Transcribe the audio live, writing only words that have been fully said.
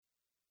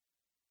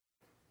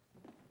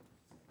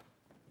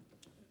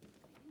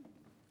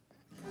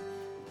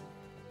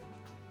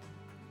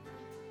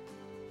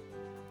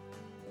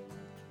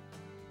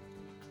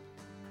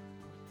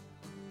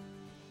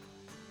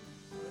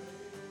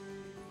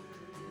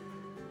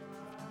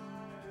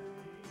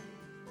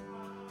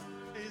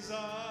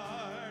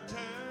are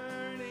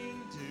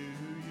turning to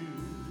you.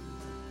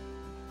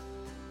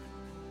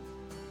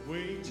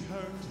 We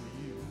turn to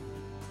you.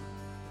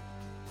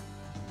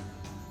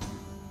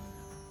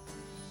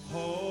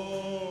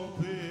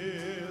 Hope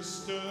is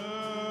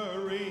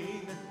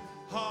stirring,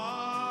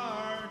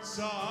 hearts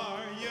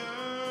are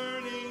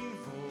yearning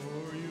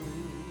for you.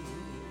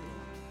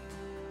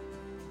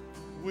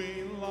 We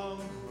long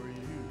for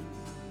you.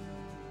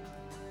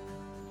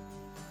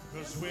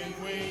 'Cause when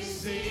we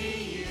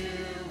see you,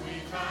 we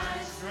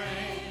find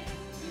strength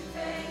to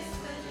face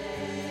the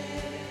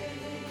day.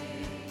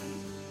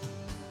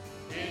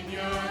 In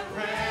your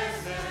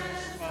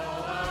presence,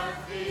 all our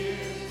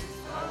fears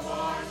are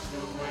washed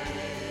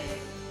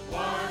away,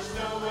 washed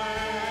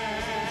away.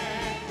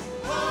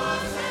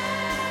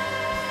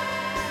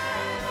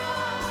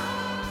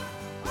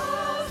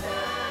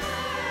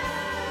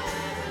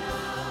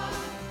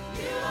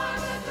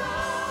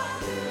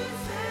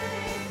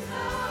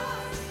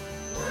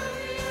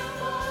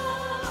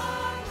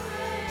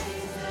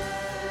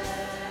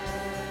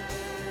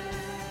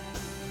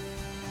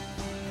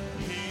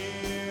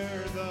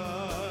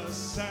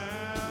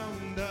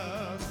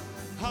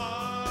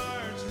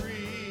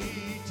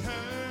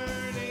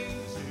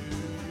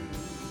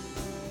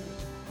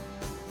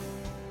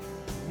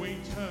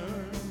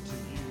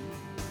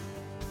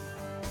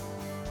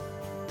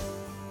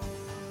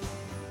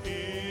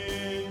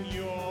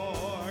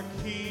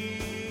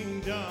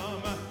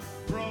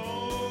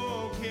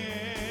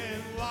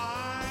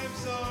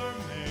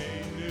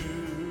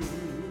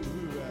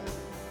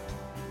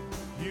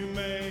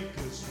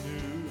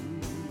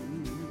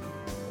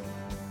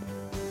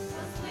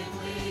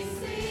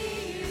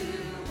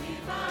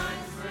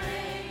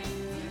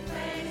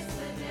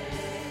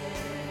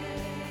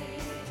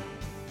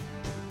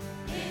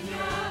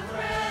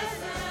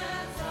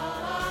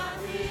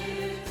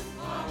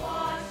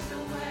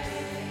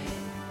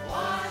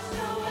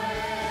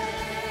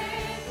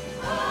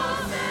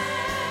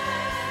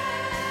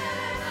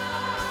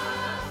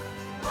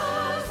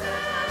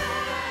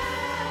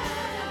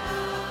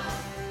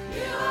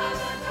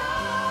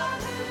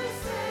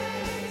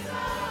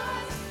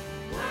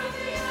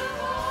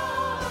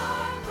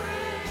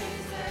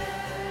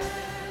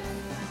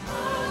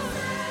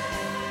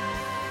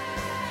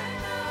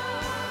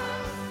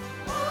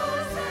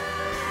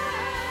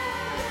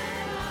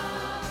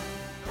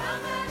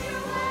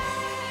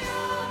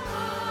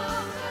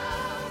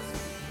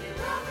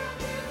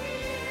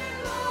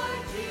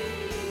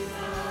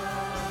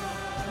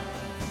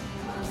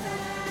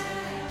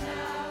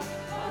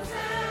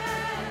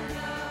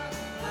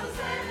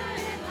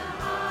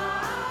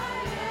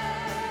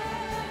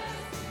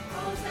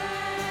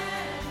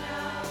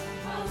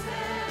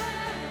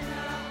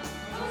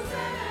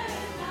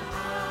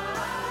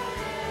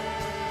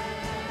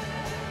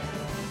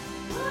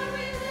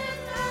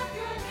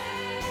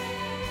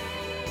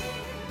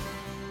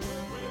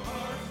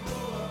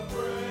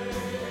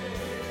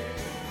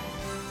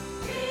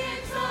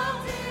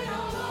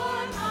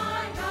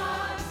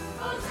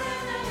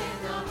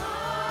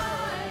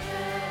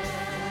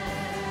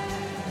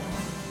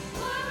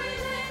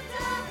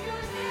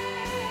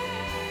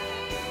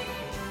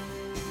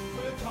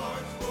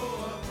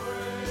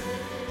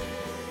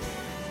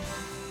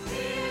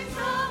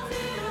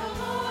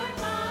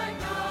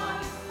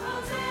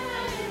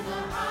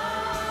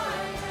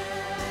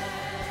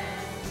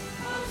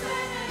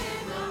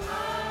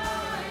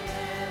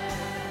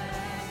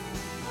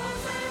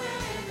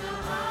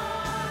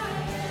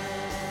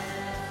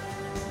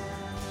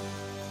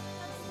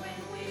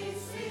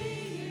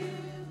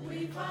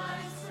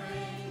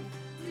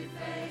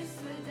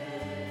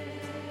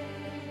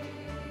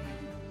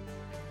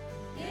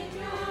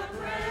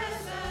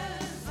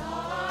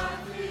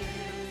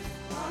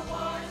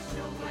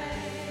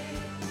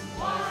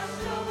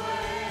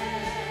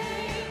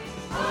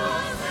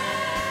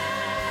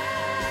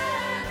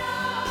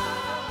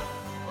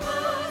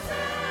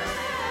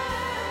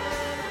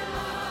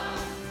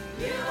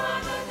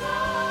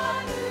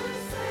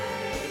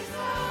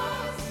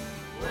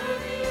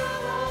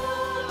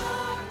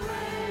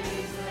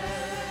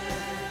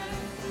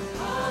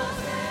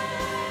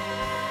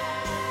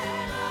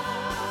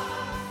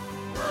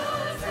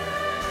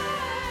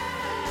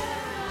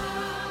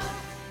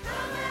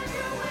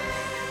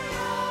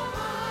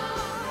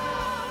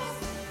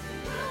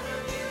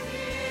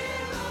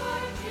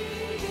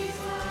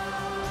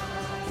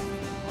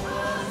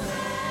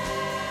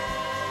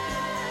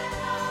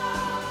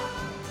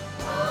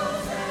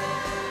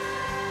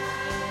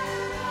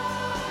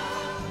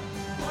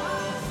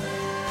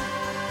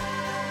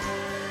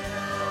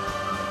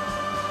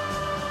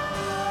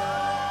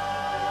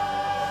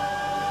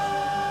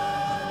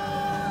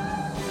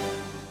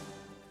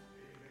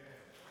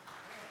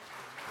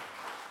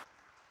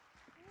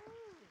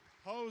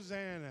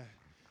 Hosanna.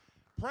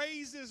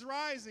 Praise is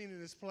rising in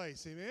this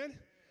place, amen?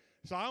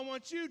 So I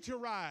want you to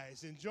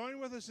rise and join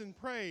with us in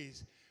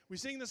praise. We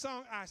sing the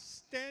song, I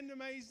stand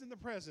amazed in the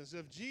presence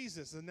of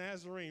Jesus the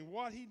Nazarene,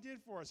 what he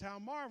did for us, how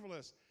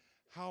marvelous,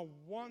 how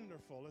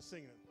wonderful. Let's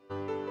sing it.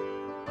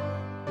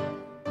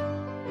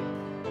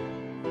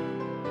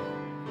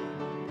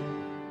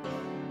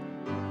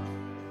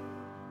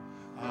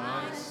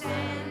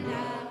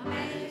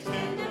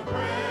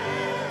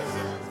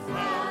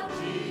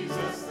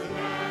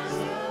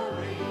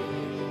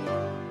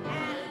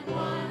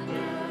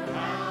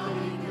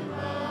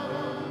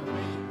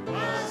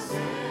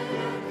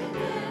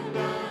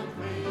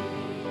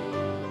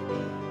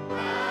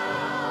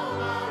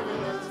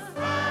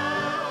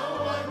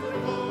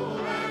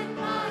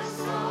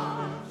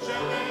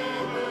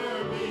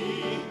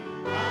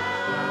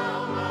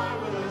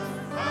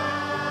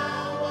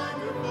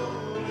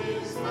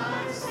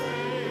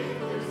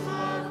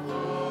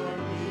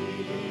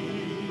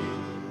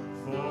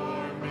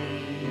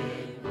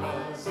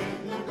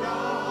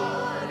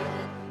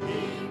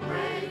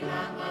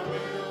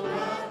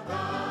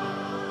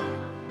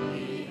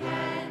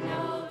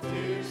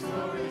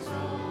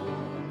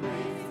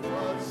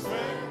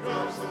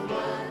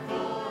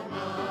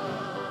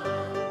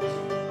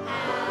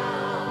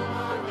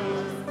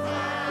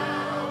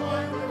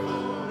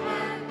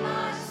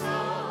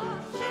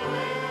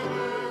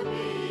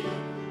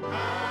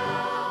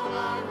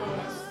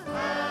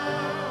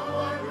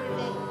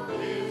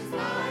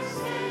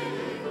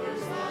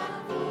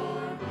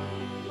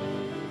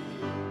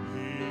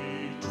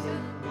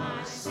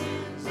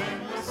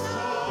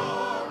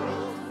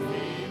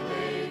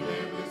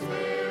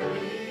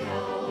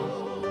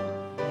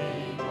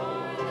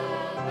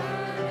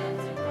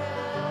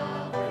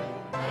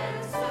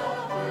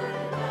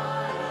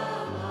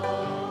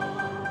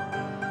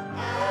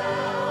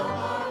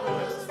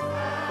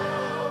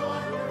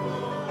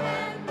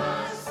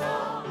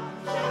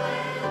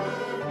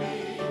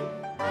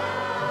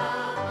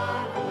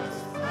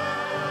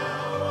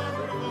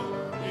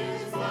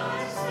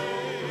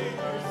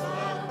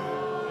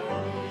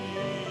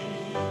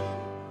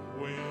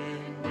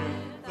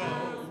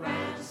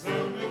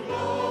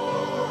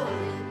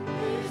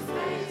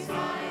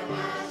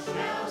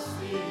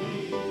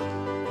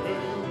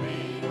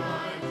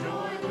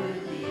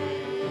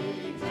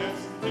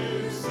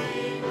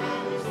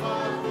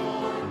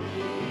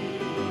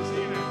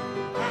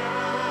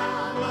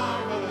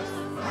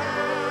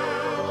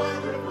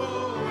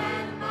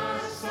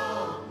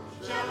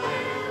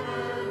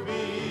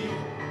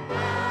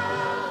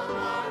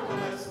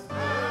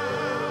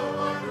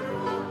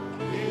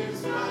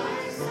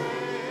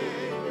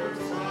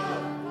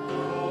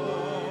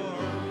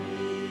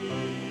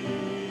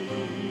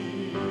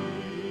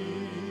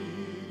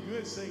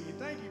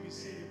 Thank you. Be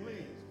seated,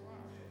 please.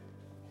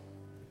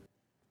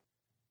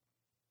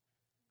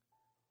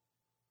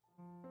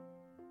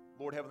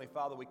 Lord Heavenly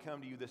Father, we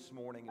come to you this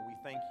morning and we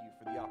thank you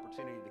for the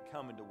opportunity to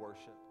come into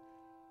worship.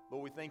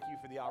 Lord, we thank you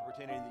for the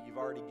opportunity that you've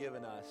already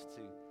given us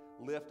to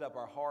lift up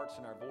our hearts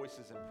and our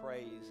voices in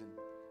praise. And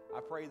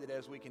I pray that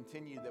as we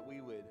continue that we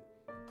would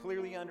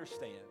clearly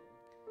understand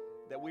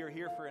that we are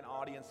here for an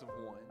audience of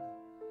one.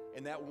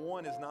 And that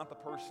one is not the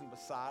person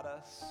beside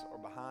us or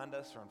behind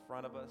us or in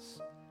front of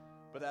us,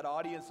 but that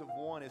audience of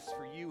one is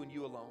for you and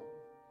you alone.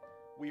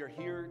 We are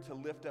here to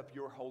lift up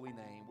your holy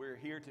name. We're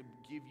here to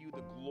give you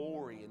the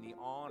glory and the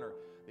honor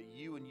that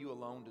you and you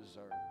alone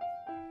deserve.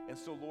 And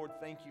so, Lord,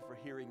 thank you for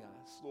hearing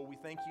us. Lord, we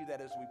thank you that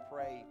as we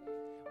pray,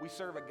 we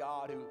serve a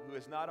God who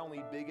is not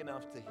only big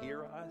enough to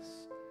hear us,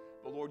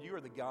 but Lord, you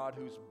are the God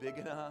who's big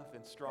enough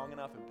and strong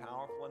enough and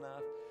powerful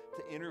enough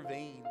to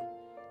intervene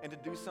and to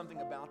do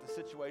something about the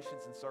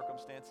situations and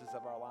circumstances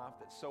of our life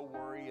that so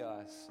worry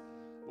us.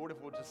 Lord,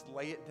 if we'll just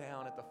lay it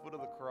down at the foot of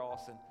the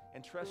cross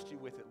and trust you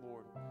with it,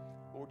 Lord.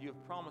 Lord, you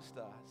have promised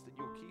us that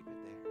you'll keep it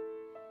there.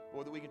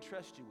 Lord, that we can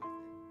trust you with it.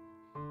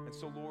 And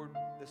so, Lord,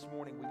 this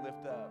morning we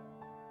lift up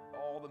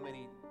all the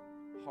many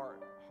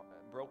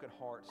broken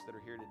hearts that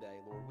are here today.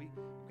 Lord, we've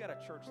got a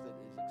church that has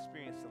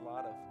experienced a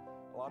lot of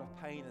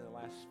pain in the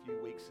last few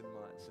weeks and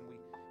months. And we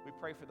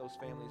pray for those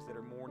families that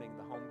are mourning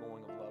the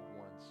homegoing of loved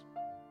ones.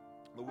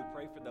 Lord, we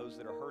pray for those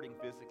that are hurting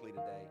physically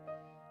today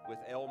with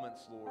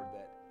ailments, Lord,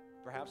 that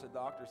perhaps the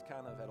doctor's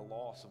kind of at a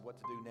loss of what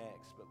to do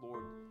next. But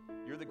Lord,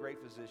 you're the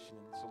great physician.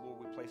 And so, Lord,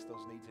 we place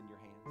those needs in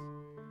your hands.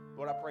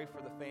 Lord, I pray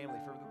for the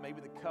family, for maybe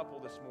the couple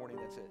this morning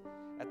that's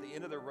at the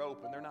end of their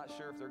rope and they're not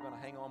sure if they're going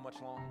to hang on much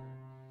longer.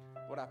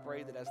 Lord, I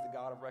pray that as the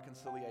God of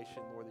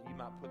reconciliation, Lord, that you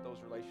might put those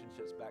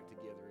relationships back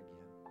together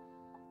again.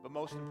 But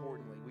most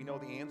importantly, we know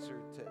the answer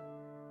to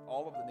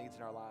all of the needs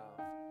in our life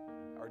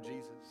are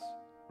Jesus.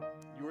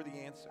 You're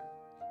the answer.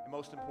 And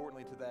most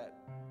importantly to that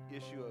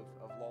issue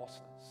of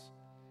lostness.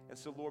 And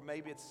so, Lord,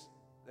 maybe it's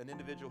an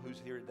individual who's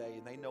here today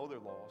and they know they're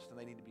lost and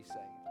they need to be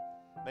saved.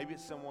 Maybe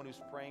it's someone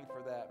who's praying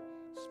for that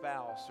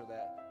spouse or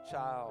that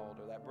child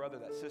or that brother,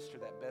 that sister,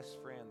 that best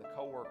friend, the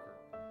coworker.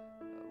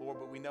 Lord,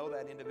 but we know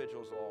that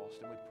individual's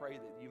lost, and we pray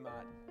that you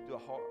might do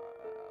a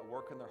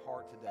work in their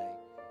heart today.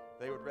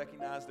 They would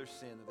recognize their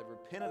sin, that they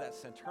repent of that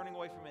sin, turning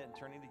away from it and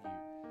turning to you,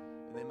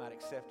 and they might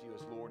accept you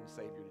as Lord and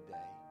Savior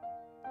today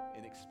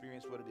and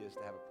experience what it is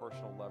to have a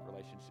personal love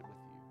relationship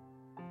with you.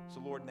 So,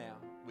 Lord, now,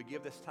 we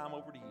give this time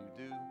over to you.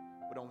 Do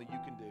what only you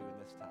can do in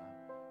this time.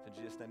 In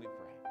Jesus' name we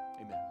pray.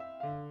 Amen.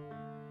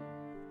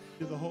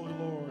 To the Holy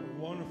Lord,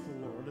 wonderful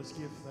Lord, let's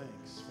give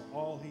thanks for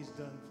all he's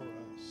done for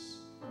us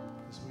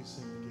as we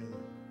sing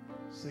together.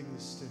 Sing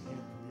this to him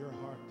from your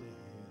heart to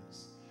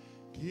his.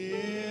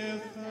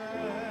 Give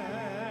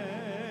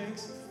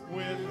thanks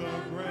with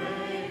a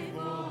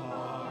grateful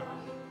heart.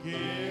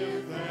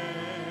 Give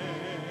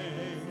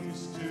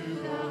thanks to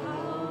the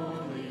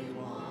Holy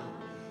One.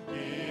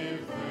 Give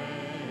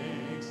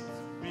thanks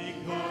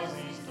because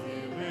he's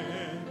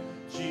given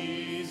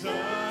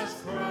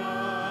Jesus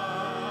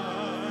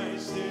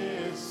Christ,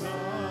 his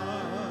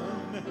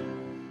Son.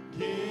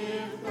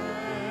 Give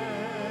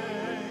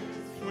thanks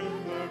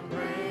with a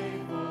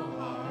grateful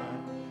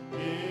heart.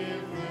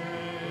 Give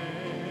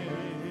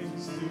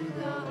thanks to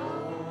the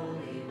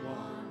Holy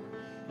One.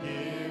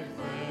 Give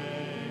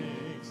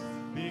thanks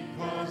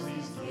because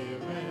he's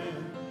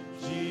given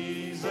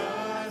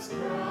Jesus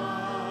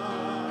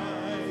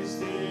Christ,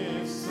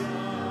 his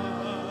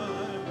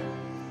Son.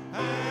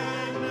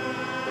 And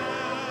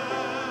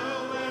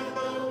now let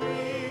the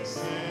weak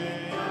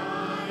say, I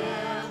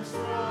am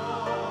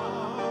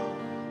strong.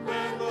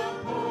 Let the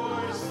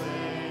poor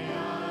say, I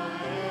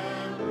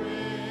am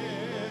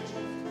rich,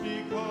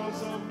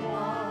 because of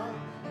what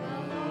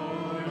the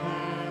Lord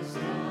has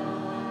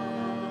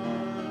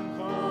done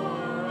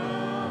for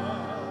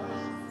us.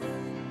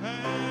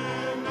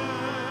 And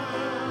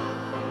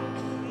now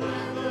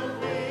let the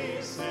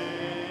weak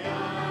say,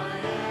 I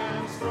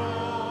am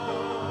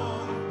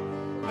strong.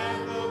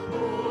 Let the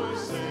poor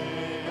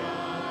say, I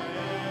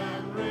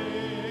am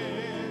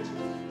rich,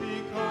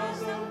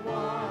 because of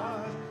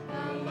what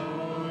the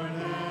Lord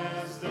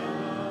has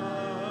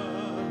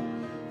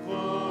done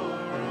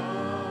for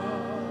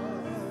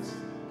us.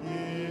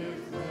 Give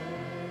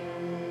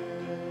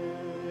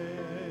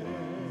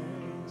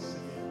thanks.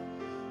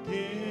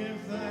 Give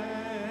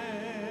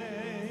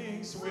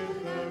thanks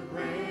with a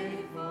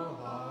grateful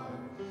heart.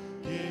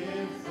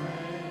 Give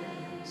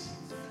thanks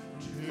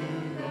to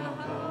the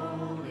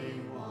Holy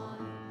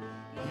One.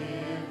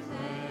 Give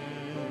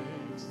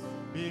thanks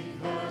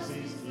because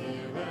he's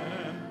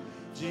given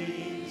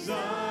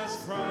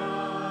Jesus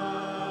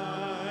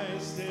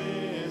Christ,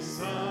 his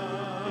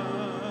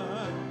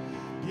Son.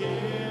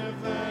 Give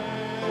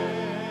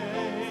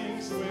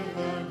thanks with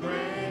a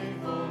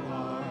grateful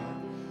heart.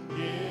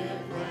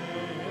 Give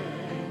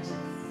thanks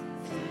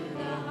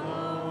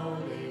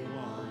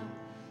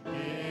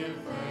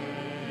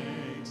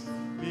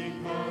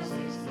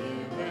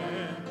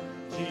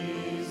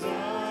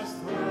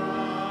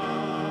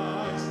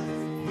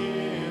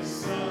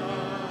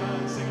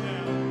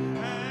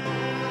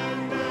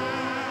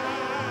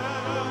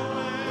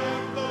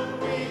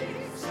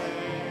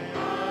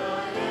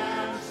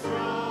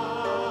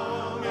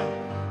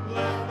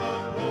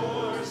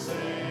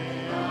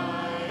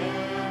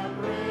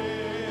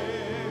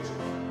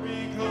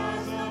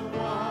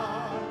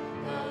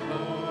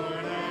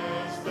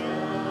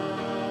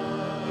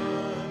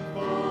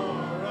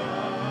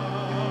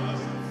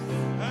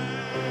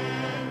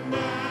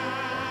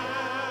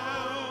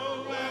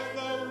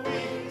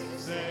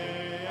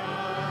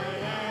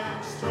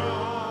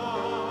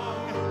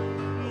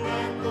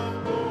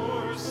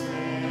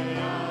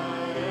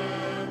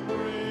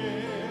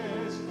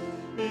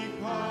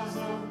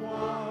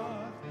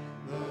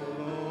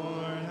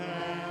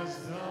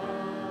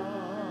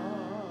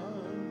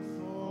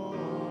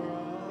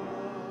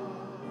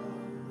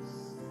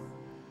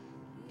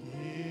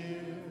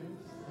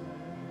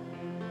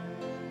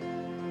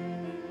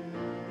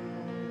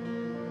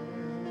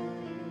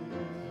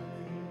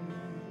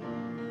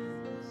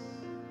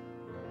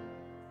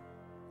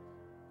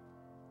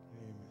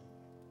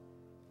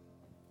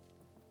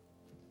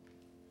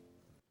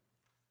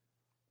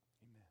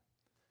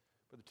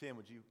Tim,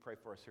 would you pray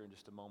for us here in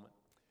just a moment?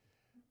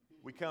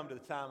 We come to the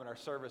time in our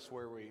service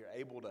where we are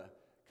able to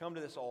come to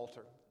this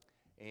altar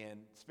and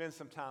spend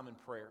some time in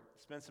prayer,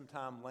 spend some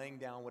time laying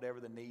down whatever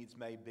the needs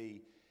may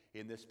be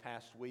in this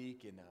past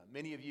week. And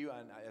many of you,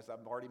 as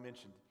I've already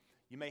mentioned,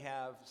 you may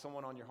have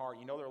someone on your heart,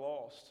 you know they're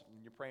lost,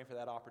 and you're praying for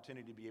that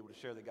opportunity to be able to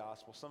share the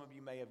gospel. Some of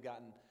you may have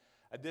gotten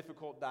a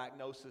difficult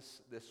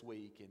diagnosis this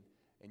week,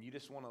 and you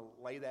just want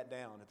to lay that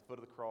down at the foot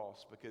of the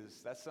cross,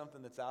 because that's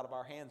something that's out of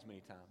our hands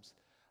many times.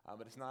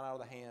 But it's not out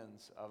of the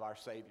hands of our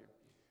Savior.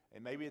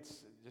 And maybe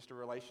it's just a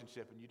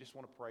relationship and you just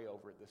want to pray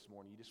over it this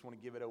morning. You just want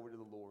to give it over to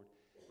the Lord,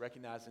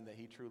 recognizing that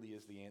He truly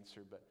is the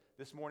answer. But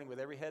this morning, with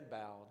every head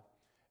bowed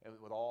and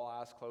with all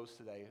eyes closed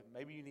today,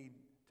 maybe you need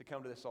to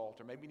come to this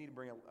altar. Maybe you need to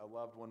bring a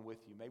loved one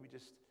with you. Maybe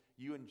just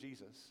you and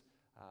Jesus.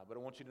 But I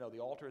want you to know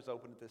the altar is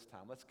open at this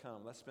time. Let's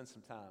come. Let's spend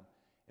some time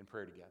in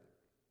prayer together.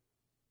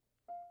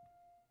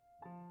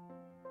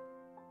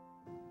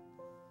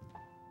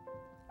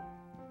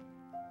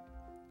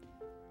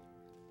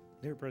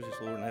 Dear precious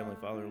Lord and Heavenly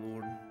Father,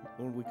 Lord,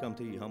 we come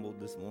to you humbled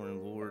this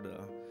morning, Lord.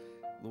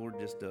 Lord,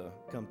 just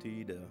come to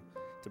you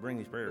to bring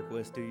these prayer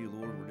requests to you,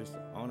 Lord. We're just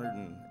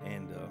honored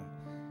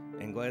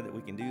and glad that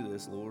we can do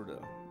this, Lord.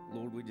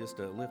 Lord, we just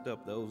lift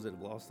up those that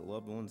have lost their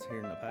loved ones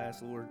here in the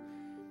past, Lord.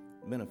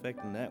 Been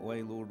affected in that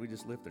way, Lord. We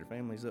just lift their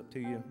families up to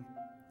you,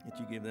 that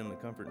you give them the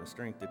comfort and the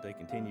strength that they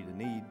continue to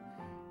need.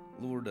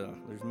 Lord,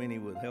 there's many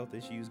with health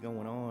issues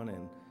going on,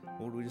 and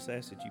Lord, we just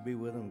ask that you be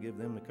with them, give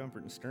them the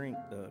comfort and strength,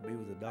 be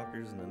with the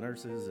doctors and the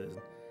nurses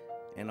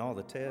and all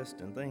the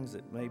tests and things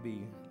that may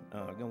be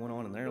going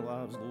on in their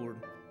lives, Lord.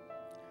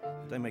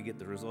 That they may get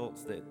the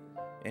results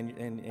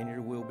and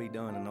your will be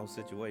done in those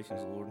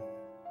situations, Lord.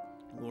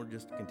 Lord,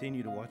 just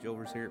continue to watch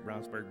over us here at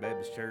Brownsburg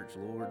Baptist Church,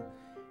 Lord.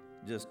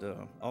 Just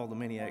all the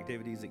many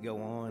activities that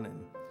go on,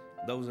 and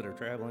those that are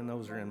traveling,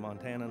 those that are in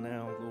Montana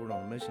now, Lord,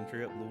 on a mission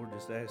trip, Lord,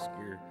 just ask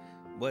your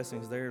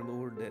blessings there,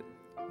 Lord, that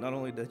not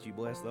only that you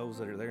bless those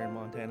that are there in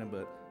Montana,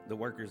 but the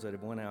workers that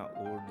have went out,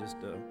 Lord, just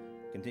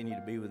continue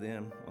to be with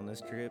them on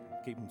this trip,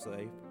 keep them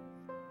safe.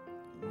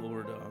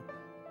 Lord,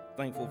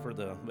 thankful for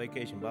the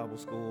Vacation Bible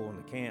School and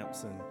the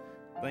camps and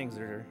things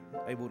that are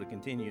able to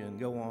continue and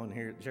go on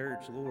here at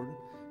church, Lord,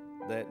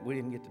 that we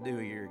didn't get to do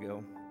a year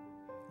ago.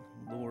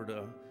 Lord,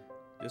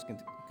 just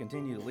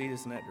continue to lead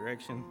us in that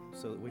direction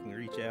so that we can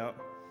reach out,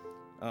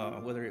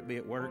 whether it be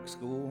at work,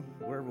 school,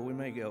 wherever we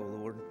may go,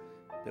 Lord,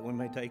 that we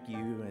may take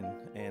you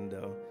and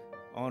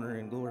honor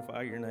and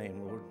glorify your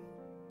name, Lord.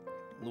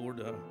 Lord,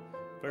 if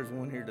there's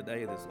one here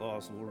today that's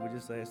lost, Lord, we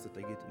just ask that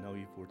they get to know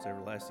you before it's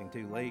everlasting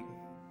too late.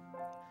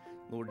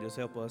 Lord, just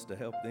help us to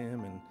help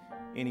them in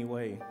any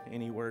way,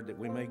 any word that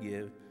we may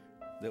give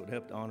that would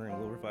help to honor and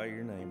glorify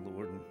your name,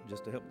 Lord, and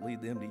just to help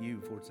lead them to you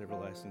before it's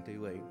everlasting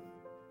too late.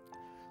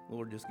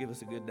 Lord, just give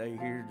us a good day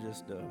here.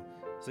 Just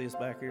see us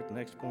back here at the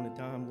next appointed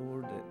time,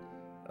 Lord, that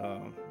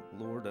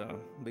Lord,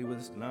 be with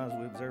us tonight as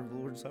we observe the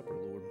Lord's Supper,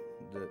 Lord,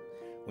 that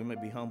we may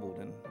be humbled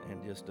and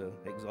just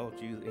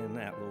exalt you in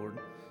that, Lord.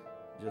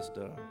 Just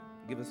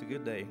give us a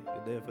good day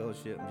of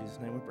fellowship. In Jesus'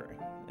 name we pray.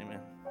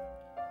 Amen.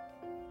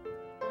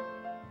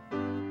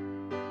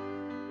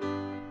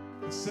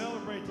 Let's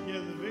celebrate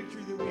together the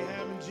victory that we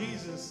have in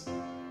Jesus.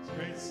 It's a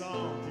great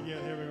song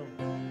together. Here we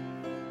go.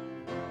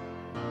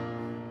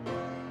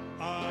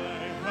 I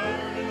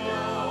heard an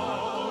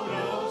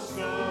old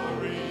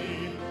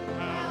story,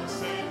 how the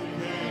Savior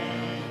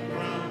came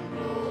from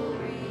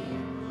glory,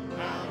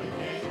 how He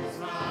gave His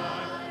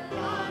life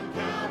on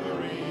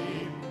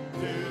Calvary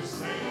to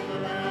save a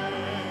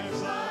wretch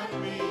like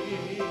me.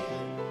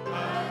 I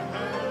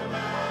heard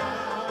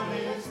about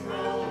His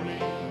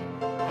groaning,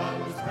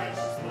 of His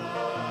precious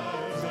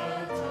blood's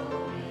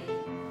atoning.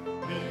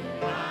 Then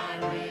I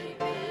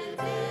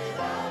repented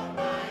of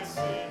my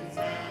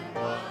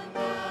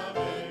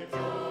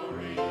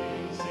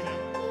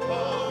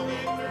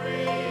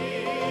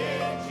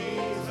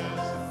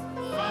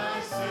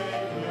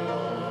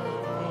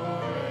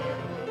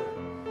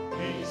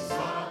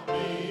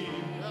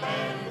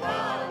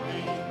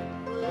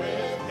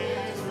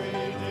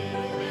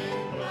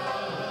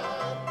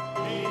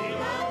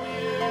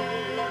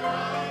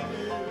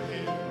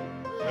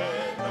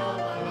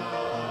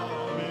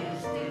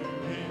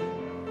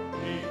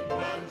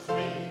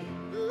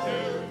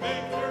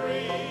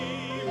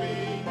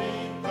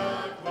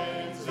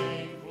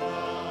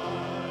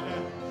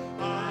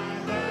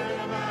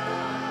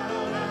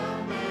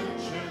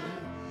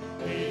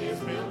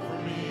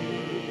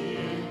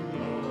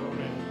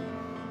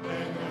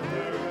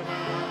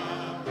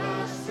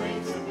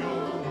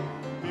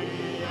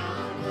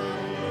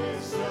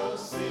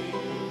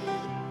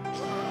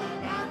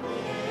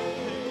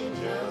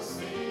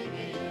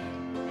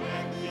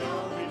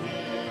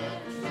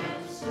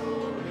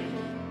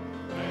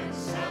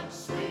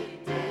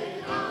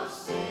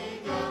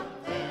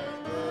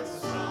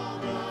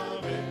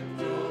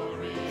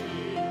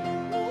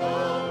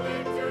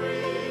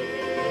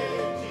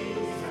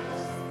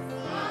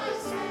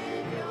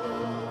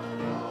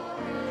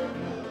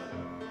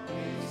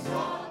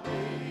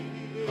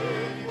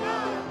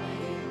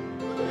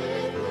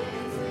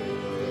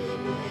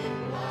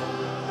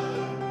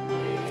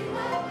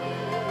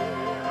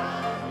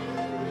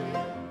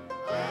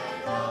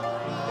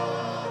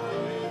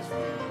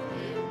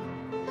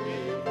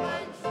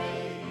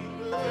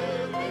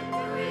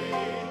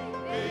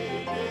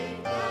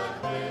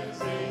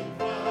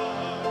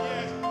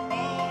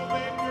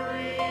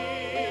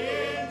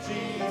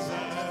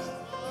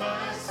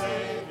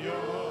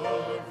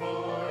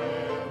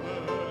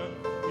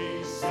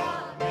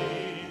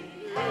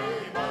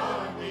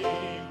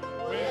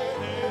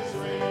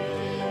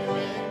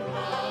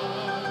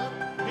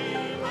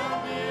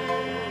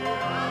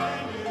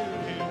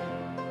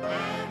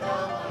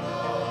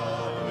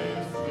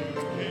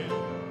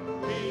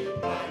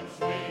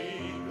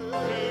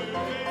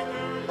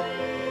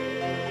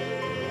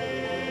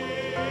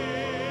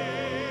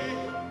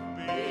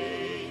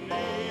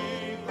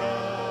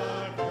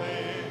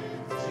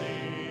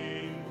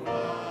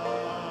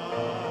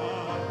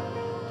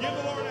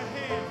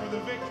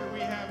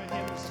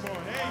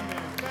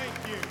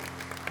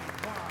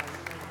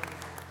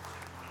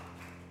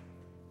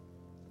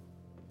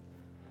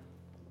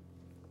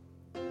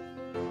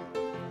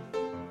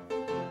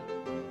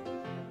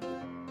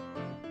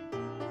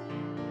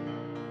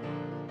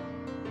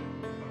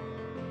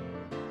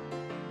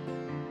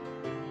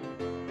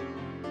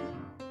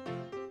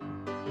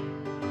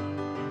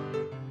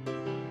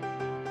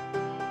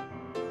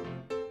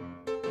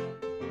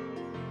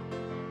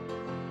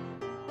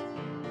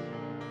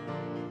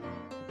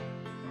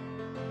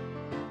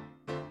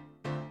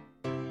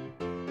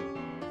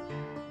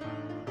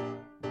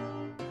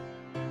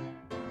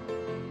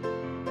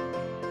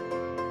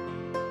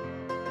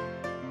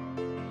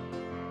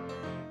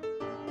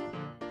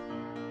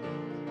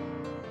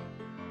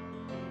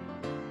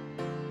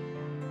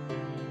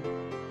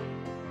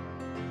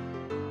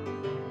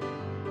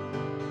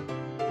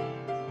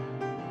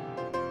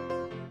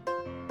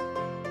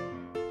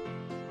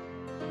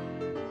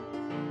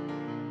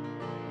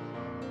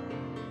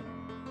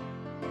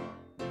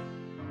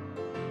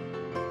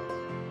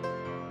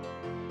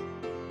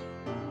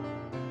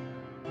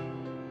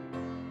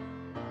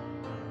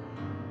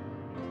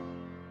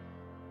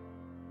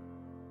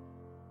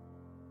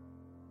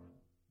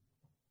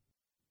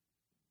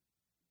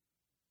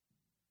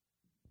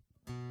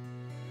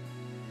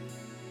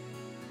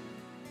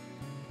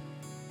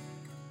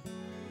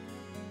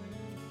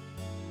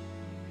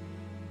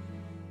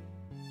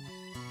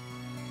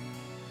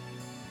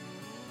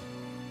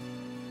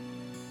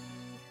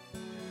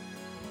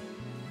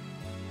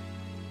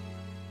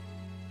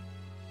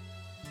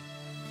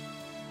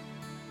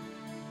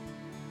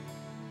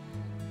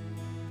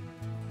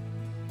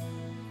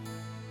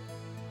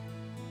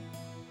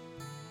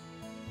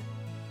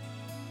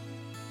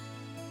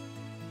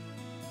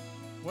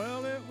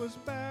Well, it was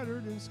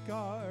battered and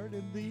scarred,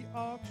 and the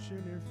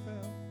auctioneer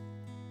felt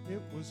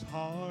it was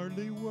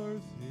hardly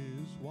worth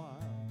his while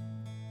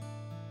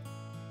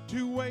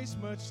to waste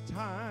much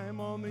time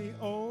on the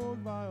old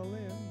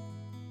violin.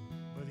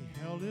 But he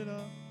held it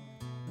up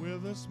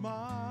with a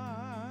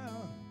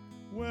smile.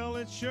 Well,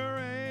 it sure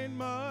ain't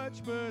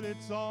much, but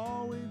it's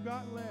all we've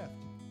got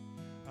left.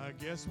 I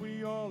guess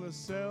we ought to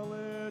sell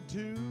it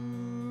too.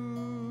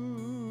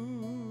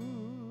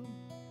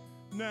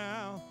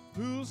 Now,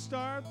 who'll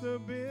start the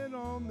bid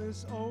on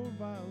this old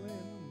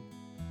violin?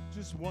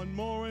 Just one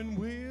more and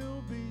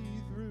we'll be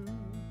through.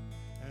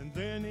 And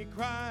then he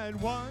cried,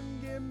 one,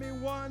 give me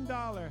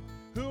 $1.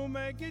 Who'll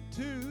make it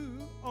two?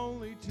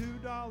 Only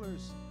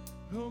 $2.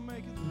 Who'll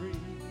make it three?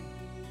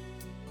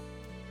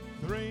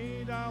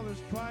 $3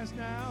 twice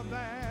now,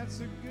 that's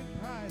a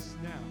good price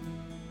now.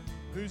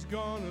 Who's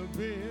gonna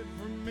bid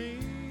for me?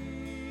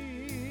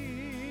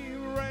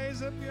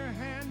 Raise up your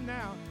hand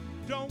now,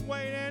 don't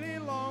wait any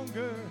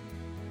longer.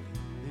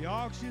 The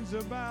auction's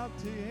about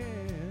to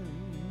end.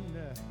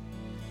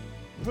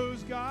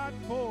 Who's got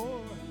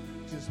for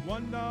just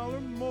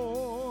 $1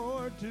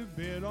 more to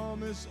bid on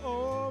this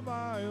old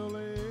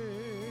violin?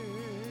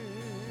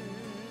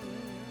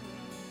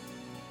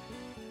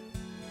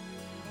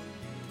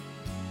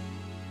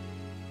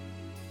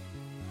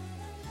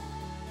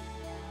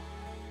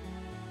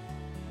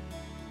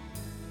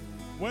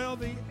 Well,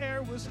 the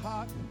air was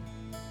hot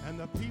and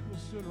the people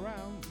stood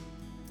around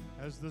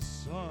as the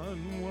sun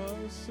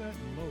was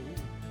setting low.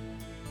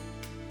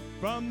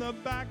 From the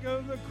back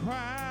of the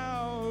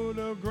crowd,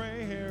 a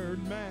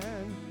gray-haired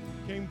man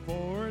came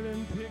forward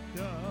and picked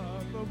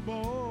up a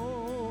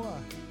bow.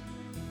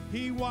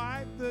 He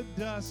wiped the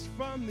dust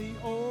from the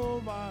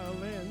old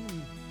violin.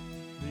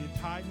 He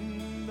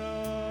tightened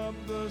up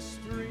the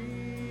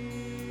strings.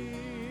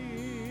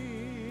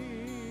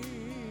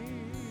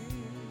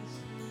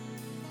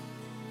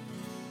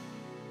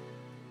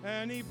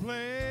 And he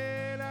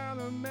played out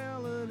a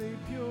melody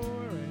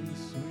pure and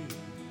sweet,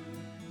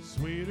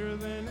 sweeter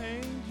than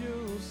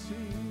angels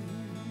sing.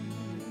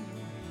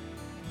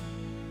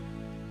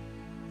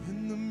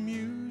 And the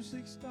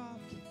music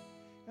stopped,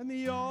 and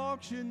the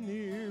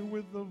auctioneer,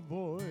 with a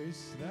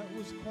voice that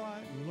was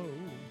quite low,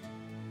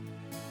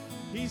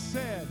 he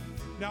said,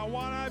 now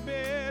what I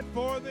bid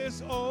for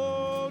this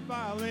old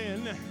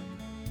violin.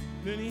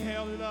 Then he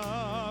held it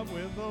up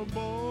with a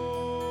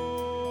bow.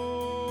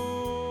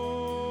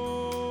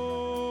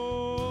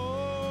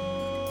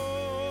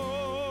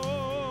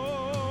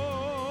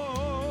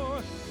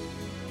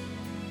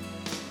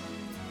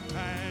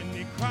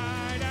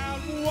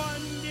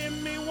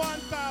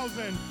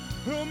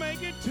 Who'll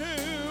make it two?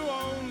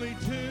 Only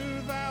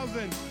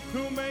 2,000.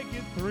 Who'll make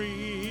it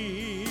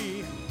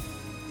three?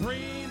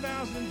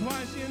 3,000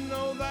 twice, you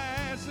know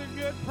that's a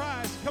good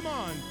price. Come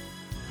on,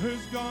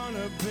 who's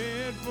gonna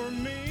bid for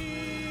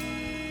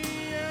me?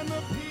 And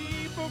the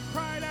people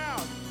cried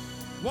out,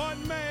 what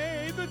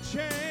made the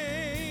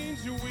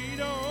change? We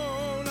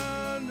don't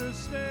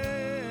understand.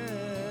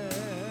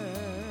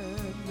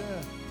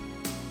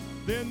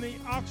 Then the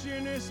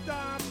auctioneer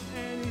stopped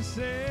and he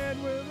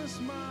said with a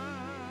smile,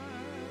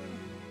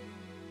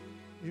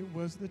 it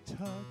was the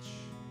touch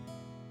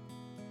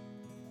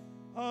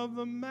of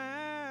the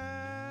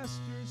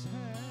master's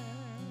hand.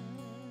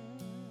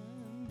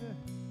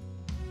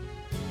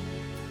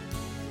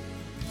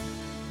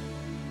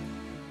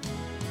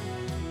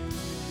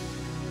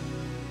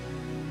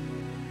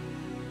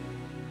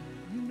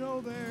 You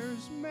know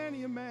there's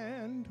many a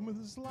man with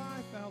his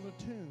life out of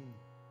tune.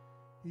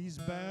 He's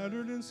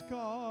battered and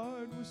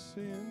scarred with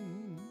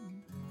sin.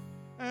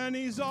 And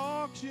he's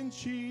auctioned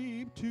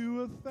cheap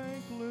to a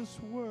thankless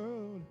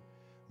world,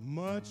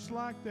 much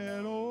like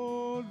that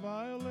old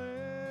violin.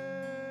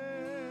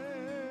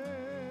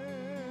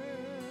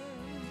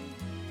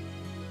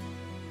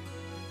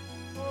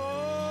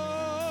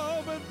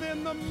 Oh, but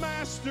then the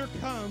master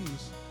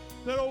comes,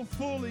 that old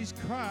foolish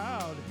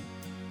crowd,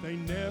 they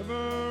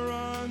never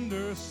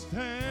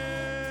understand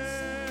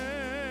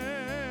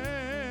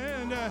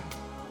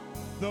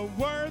the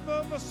worth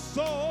of a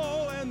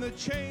soul and the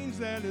change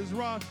that is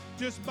wrought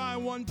just by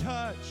one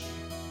touch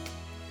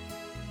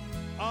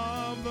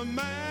of the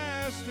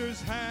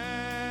master's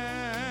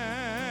hand.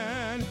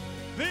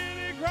 Then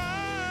he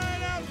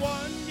cried out,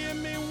 one, give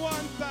me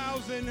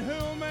 1,000.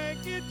 Who'll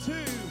make it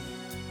two?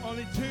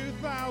 Only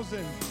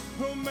 2,000.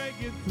 Who'll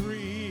make it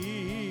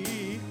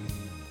three?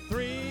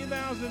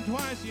 3,000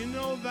 twice, you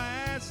know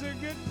that's a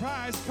good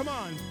price. Come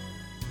on,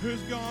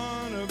 who's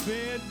gonna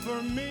bid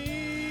for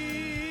me?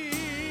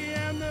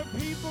 And the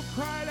people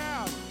cried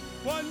out,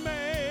 what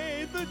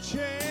made the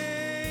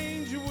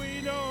change?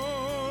 We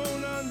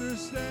don't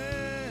understand.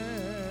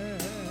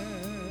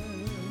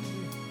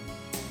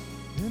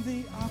 Then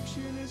the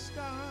auctioneer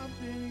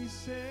stopped and he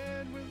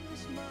said with a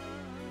smile,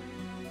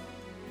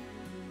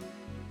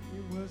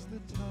 it was the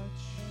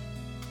touch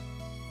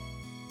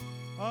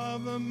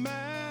of the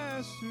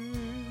master's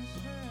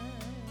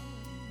hand.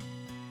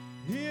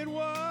 It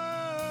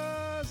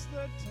was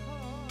the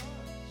touch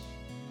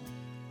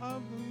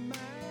of the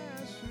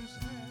master's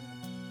hand.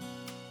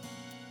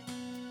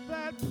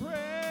 that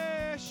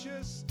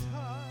precious touch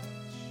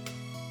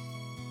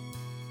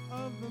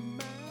of the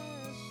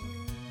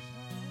Master's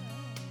hand.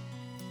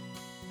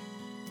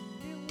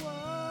 It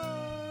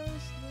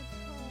was the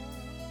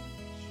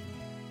touch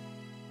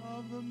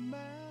of the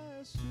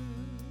Master's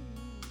hand.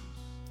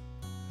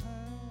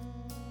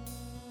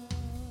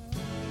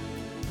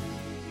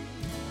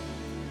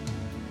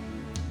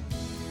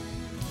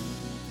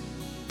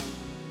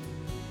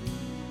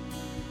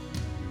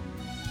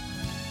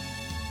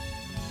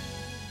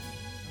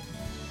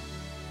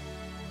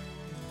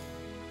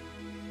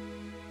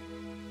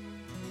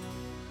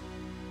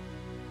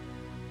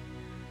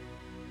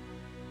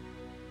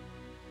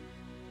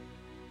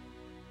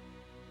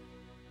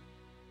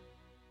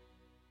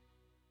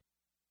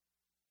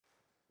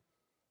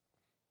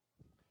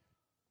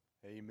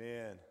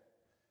 Amen.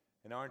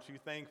 And aren't you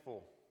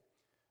thankful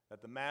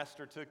that the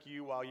Master took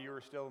you while you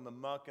were still in the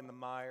muck and the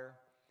mire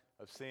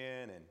of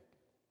sin and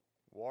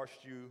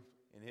washed you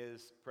in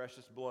His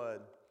precious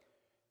blood?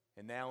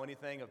 And now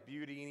anything of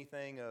beauty,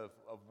 anything of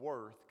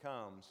worth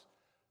comes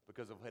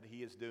because of what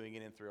He is doing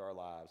in and through our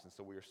lives. And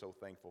so we are so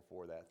thankful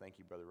for that. Thank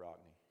you, Brother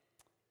Rockney.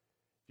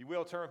 If you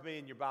will, turn with me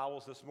in your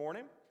Bibles this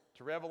morning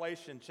to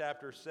Revelation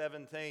chapter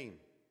 17.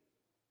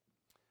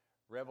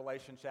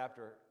 Revelation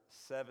chapter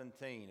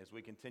 17, as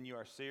we continue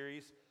our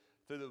series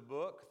through the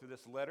book, through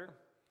this letter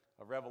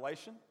of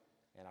Revelation.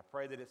 And I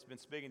pray that it's been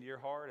speaking to your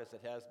heart as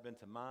it has been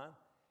to mine.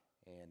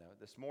 And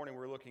this morning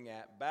we're looking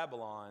at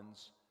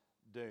Babylon's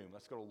doom.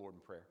 Let's go to the Lord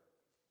in prayer.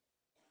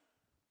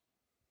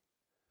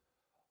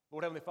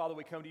 Lord Heavenly Father,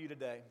 we come to you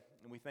today,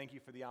 and we thank you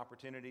for the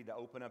opportunity to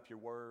open up your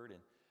word.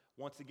 And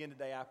once again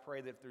today, I pray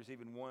that if there's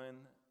even one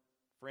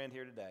friend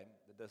here today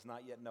that does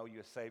not yet know you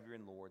as Savior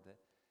and Lord, that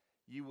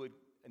you would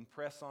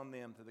impress on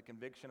them through the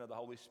conviction of the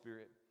Holy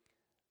Spirit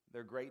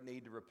their great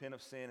need to repent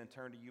of sin and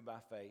turn to you by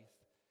faith.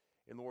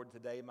 And Lord,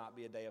 today might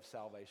be a day of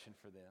salvation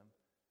for them.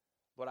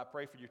 Lord, I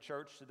pray for your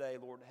church today.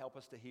 Lord, help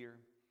us to hear.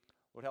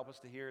 Lord, help us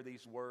to hear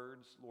these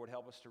words. Lord,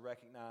 help us to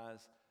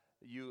recognize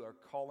that you are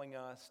calling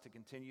us to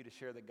continue to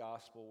share the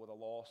gospel with a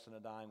lost and a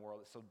dying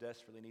world that so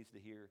desperately needs to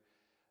hear.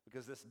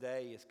 Because this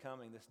day is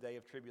coming. This day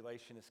of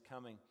tribulation is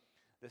coming.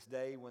 This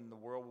day when the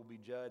world will be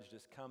judged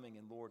is coming.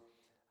 And Lord,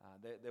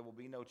 there will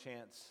be no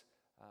chance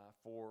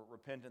for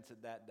repentance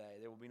at that day.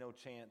 There will be no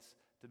chance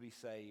to be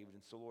saved.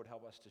 And so, Lord,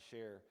 help us to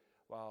share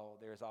while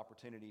there is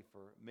opportunity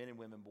for men and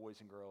women,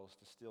 boys and girls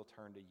to still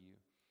turn to you.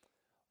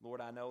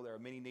 Lord, I know there are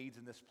many needs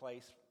in this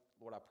place.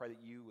 Lord, I pray that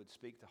you would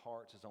speak to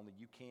hearts as only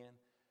you can.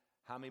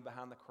 Hide me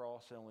behind the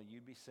cross so only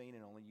you'd be seen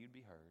and only you'd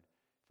be heard.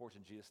 For it's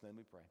in Jesus' name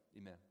we pray.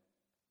 Amen.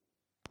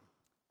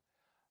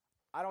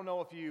 I don't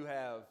know if you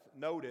have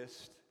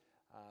noticed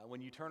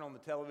when you turn on the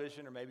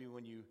television or maybe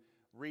when you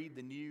read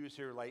the news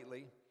here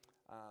lately,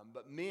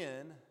 but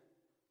men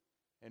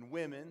and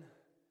women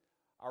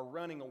are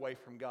running away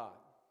from God.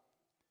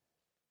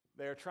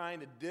 They're trying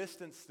to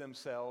distance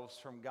themselves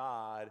from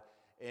God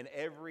in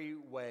every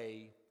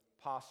way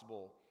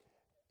possible.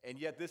 And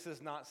yet this is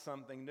not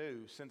something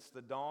new. Since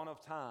the dawn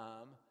of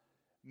time,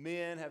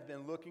 men have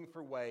been looking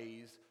for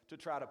ways to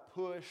try to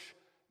push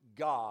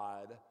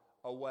God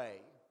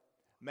away.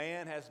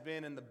 Man has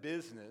been in the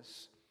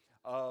business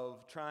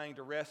of trying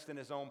to rest in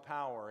his own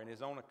power and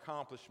his own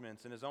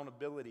accomplishments and his own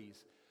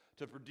abilities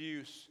to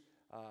produce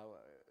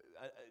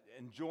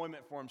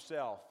enjoyment for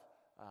himself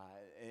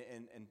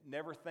and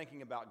never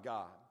thinking about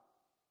God.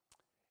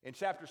 In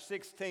chapter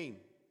 16,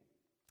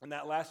 in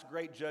that last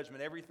great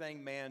judgment,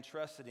 everything man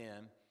trusted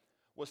in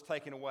was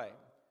taken away.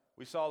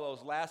 We saw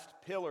those last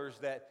pillars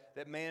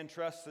that man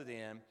trusted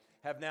in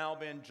have now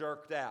been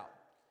jerked out.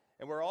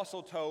 And we're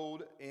also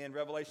told in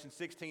Revelation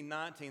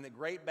 16:19 that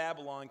great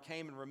Babylon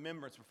came in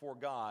remembrance before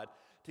God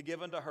to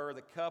give unto her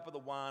the cup of the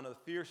wine of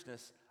the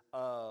fierceness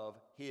of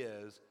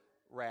his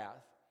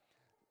wrath.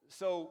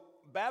 So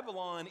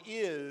Babylon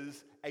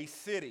is a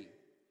city,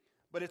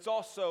 but it's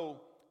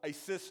also a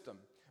system.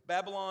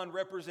 Babylon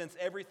represents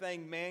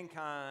everything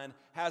mankind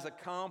has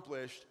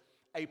accomplished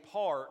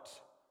apart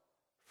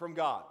from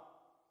God.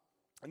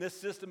 And this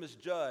system is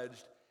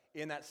judged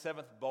in that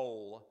seventh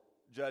bowl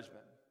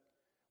judgment.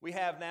 We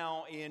have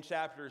now in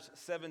chapters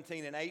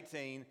 17 and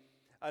 18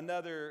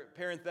 another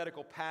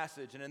parenthetical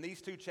passage. And in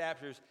these two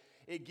chapters,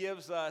 it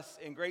gives us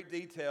in great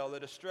detail the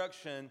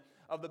destruction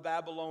of the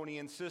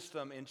Babylonian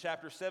system. In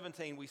chapter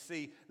 17, we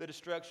see the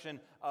destruction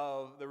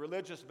of the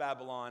religious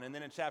Babylon. And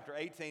then in chapter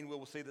 18, we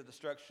will see the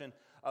destruction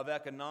of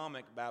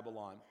economic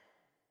Babylon.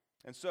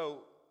 And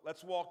so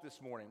let's walk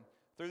this morning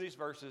through these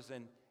verses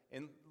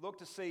and look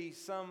to see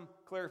some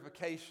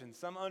clarification,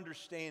 some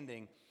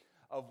understanding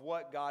of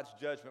what God's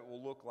judgment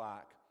will look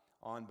like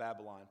on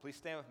Babylon. Please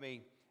stand with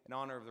me in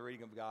honor of the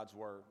reading of God's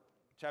word.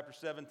 Chapter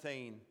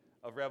 17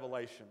 of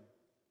Revelation.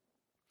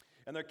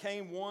 And there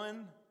came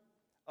one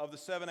of the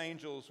seven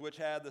angels which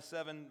had the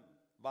seven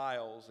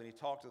vials, and he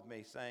talked with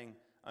me, saying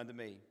unto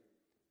me,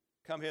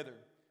 Come hither,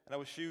 and I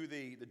will shew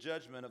thee the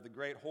judgment of the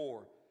great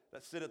whore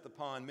that sitteth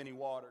upon many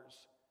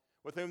waters,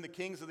 with whom the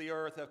kings of the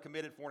earth have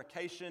committed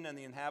fornication, and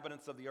the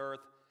inhabitants of the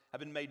earth had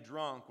been made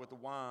drunk with the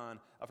wine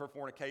of her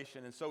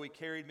fornication. And so he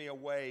carried me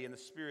away in the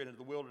spirit into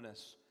the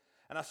wilderness.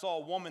 And I saw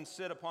a woman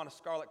sit upon a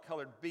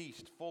scarlet-colored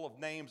beast full of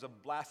names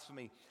of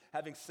blasphemy,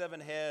 having 7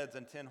 heads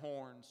and 10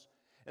 horns.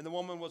 And the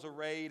woman was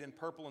arrayed in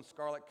purple and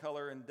scarlet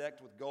color and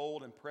decked with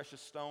gold and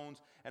precious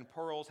stones and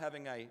pearls,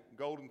 having a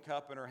golden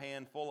cup in her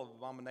hand full of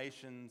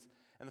abominations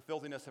and the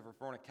filthiness of her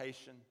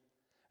fornication.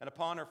 And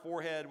upon her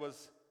forehead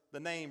was the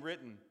name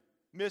written,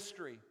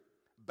 Mystery,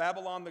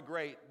 Babylon the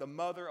Great, the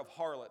mother of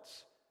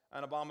harlots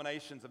and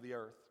abominations of the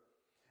earth.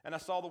 And I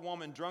saw the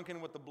woman drunken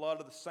with the blood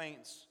of the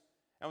saints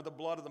and with the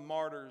blood of the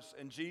martyrs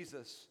and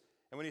Jesus.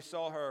 And when he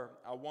saw her,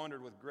 I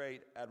wondered with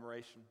great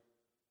admiration.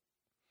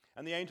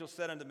 And the angel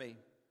said unto me,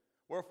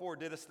 Wherefore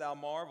didst thou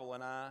marvel?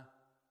 And I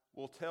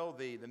will tell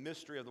thee the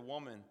mystery of the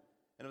woman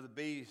and of the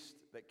beast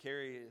that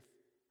carrieth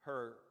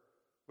her,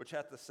 which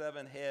hath the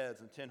 7 heads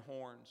and 10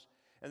 horns.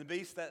 And the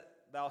beast that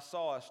thou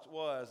sawest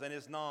was and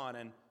is not,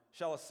 and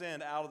shall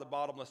ascend out of the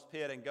bottomless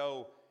pit and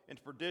go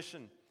into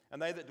perdition.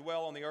 And they that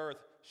dwell on the earth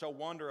shall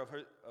wonder of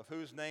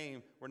whose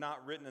name were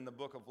not written in the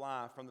book of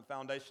life from the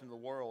foundation of the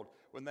world,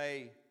 when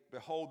they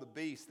behold the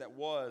beast that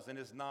was and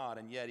is not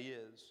and yet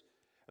is.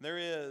 And there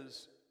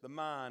is the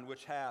mind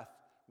which hath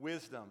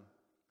wisdom.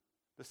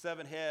 The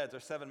 7 heads are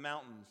 7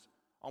 mountains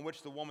on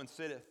which the woman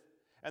sitteth.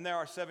 And there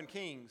are 7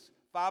 kings.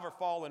 5 are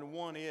fallen,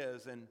 one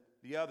is, and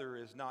the other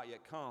is not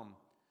yet come.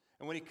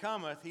 And when he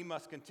cometh, he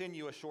must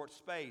continue a short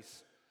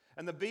space.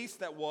 And the beast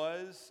that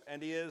was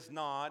and is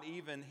not,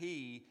 even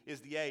he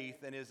is the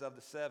 8th and is of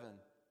the 7,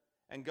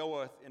 and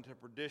goeth into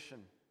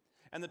perdition.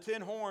 And the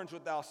 10 horns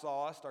which thou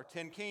sawest are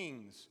 10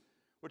 kings,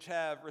 which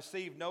have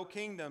received no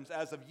kingdoms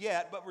as of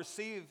yet, but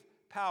receive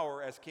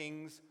power as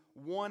kings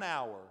 1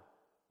 hour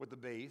with the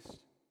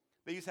beast.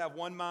 These have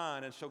one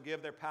mind, and shall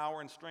give their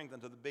power and strength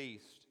unto the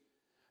beast.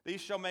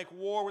 These shall make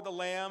war with the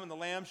Lamb, and the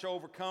Lamb shall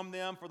overcome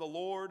them, for the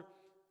Lord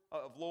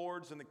of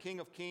lords and the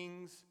King of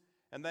kings,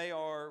 and they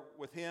are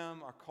with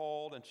him, are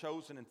called and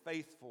chosen and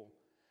faithful.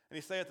 And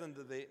he saith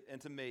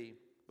unto me,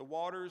 The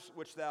waters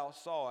which thou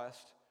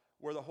sawest,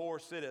 where the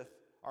whore sitteth,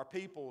 are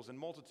peoples and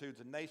multitudes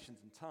and nations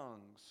and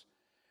tongues.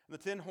 And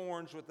the 10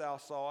 horns which thou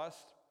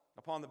sawest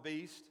upon the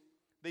beast,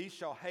 these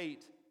shall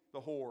hate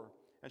the whore,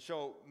 and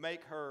shall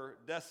make her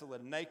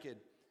desolate and naked,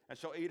 and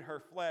shall eat her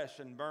flesh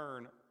and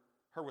burn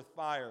her with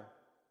fire.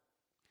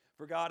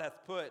 For God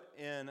hath put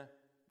in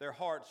their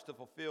hearts to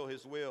fulfill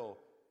his will,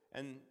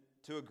 and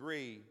to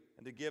agree,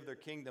 and to give their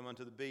kingdom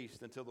unto the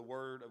beast, until the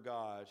word of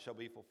God shall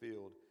be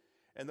fulfilled.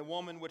 And the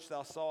woman which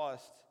thou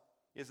sawest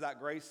is that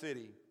great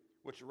city,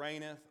 which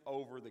reigneth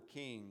over the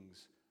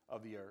kings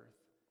of the earth.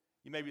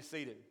 You may be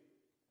seated.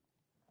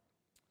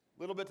 A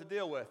little bit to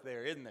deal with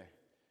there, isn't there,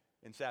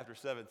 in chapter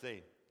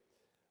 17.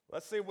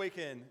 Let's see if we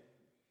can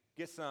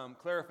get some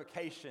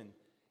clarification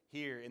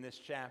here in this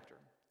chapter.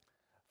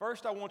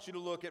 First, I want you to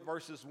look at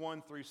verses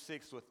 1 through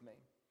 6 with me.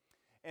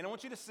 And I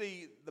want you to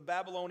see the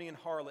Babylonian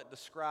harlot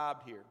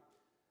described here.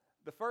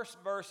 The first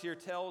verse here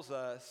tells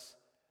us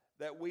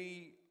that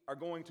we are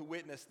going to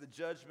witness the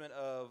judgment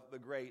of the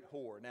great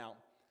whore. Now,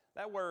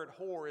 that word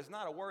whore is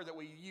not a word that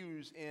we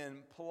use in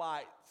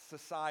polite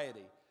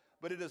society,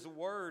 but it is a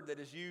word that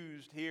is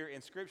used here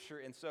in Scripture,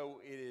 and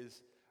so it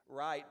is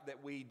right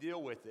that we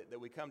deal with it, that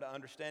we come to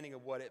understanding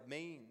of what it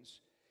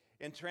means.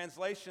 In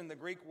translation, the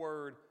Greek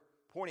word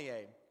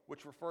porneia,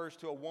 which refers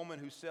to a woman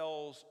who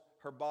sells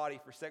her body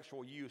for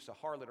sexual use,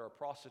 a harlot or a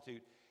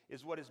prostitute,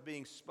 is what is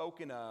being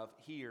spoken of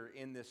here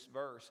in this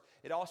verse.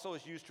 It also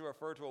is used to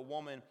refer to a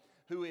woman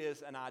who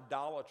is an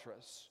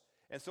idolatress.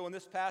 And so in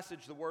this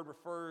passage, the word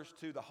refers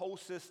to the whole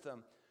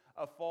system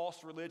of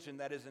false religion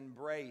that is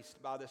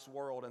embraced by this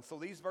world. And so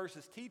these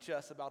verses teach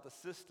us about the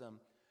system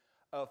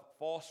of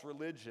false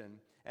religion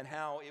and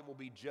how it will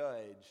be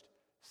judged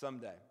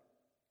someday.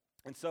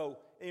 And so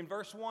in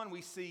verse 1,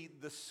 we see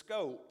the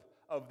scope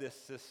of this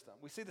system.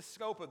 We see the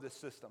scope of this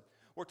system.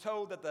 We're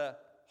told that the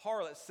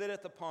harlot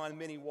sitteth upon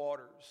many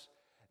waters.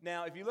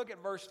 Now, if you look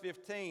at verse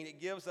 15, it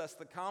gives us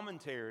the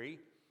commentary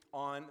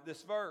on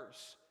this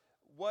verse.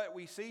 What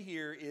we see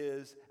here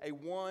is a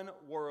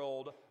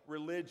one-world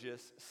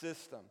religious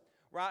system.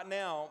 Right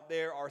now,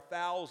 there are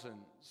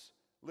thousands,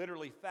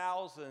 literally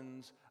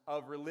thousands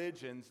of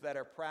religions that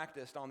are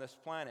practiced on this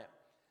planet.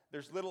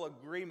 There's little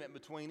agreement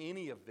between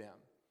any of them.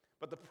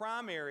 But the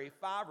primary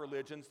 5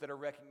 religions that are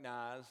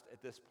recognized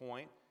at this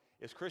point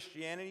is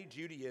Christianity,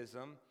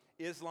 Judaism,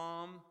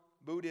 Islam,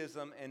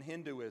 Buddhism, and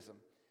Hinduism.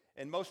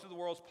 And most of the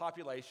world's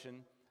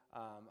population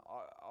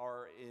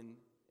are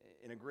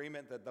in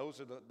agreement that those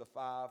are the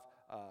 5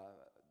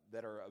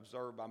 that are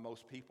observed by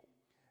most people.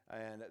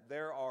 And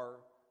there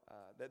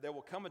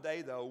will come a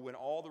day, though, when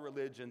all the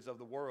religions of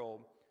the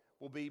world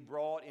will be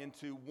brought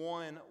into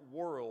one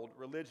world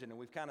religion. And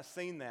we've kind of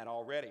seen that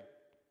already.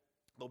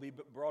 They'll be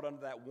brought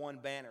under that one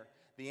banner.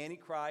 The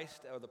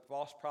Antichrist or the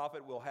false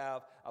prophet will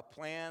have a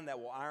plan that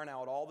will iron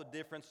out all the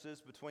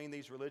differences between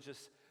these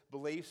religious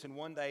beliefs, and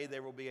one day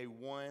there will be a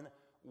one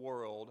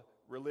world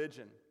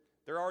religion.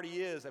 There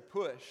already is a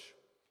push,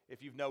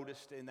 if you've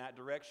noticed, in that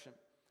direction.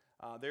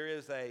 There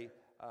is a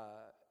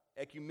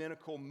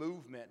ecumenical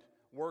movement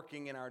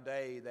working in our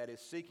day that is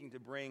seeking to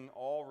bring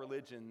all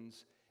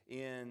religions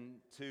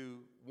into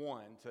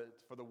one,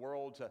 for the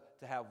world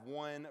to have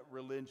one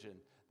religion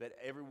that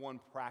everyone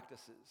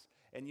practices.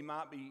 And you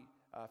might be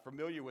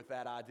familiar with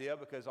that idea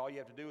because all you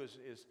have to do is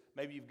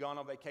maybe you've gone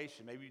on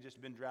vacation, maybe you've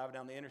just been driving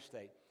down the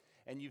interstate,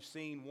 and you've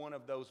seen one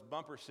of those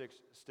bumper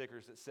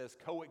stickers that says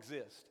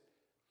coexist.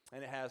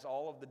 And it has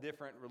all of the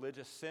different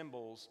religious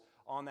symbols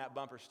on that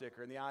bumper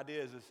sticker. And the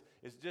idea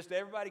is just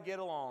everybody get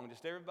along,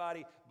 just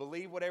everybody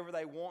believe whatever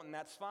they want, and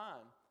that's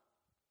fine.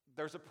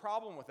 There's a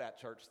problem with that,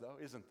 church, though,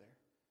 isn't there?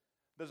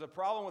 There's a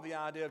problem with the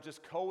idea of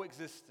just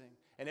coexisting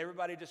and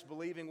everybody just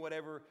believing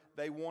whatever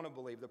they want to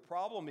believe. The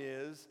problem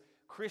is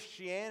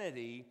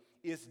Christianity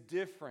is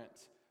different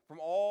from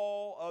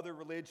all other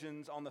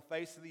religions on the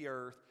face of the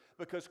earth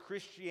because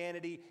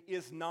Christianity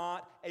is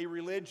not a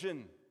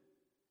religion.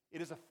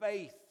 It is a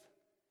faith.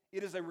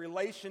 It is a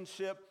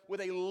relationship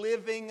with a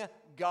living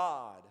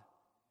God.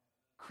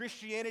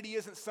 Christianity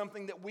isn't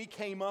something that we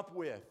came up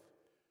with.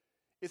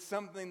 It's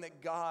something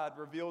that God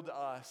revealed to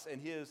us in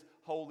His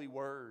holy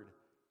word.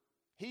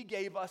 He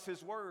gave us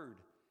His word.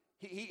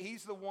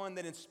 He's the one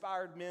that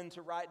inspired men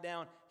to write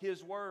down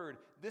His word.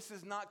 This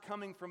is not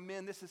coming from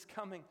men. This is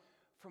coming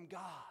from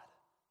God.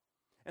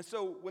 And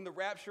so when the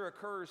rapture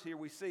occurs here,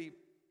 we see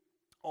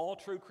all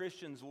true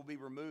Christians will be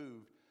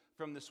removed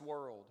from this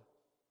world.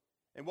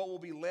 And what will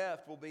be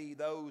left will be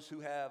those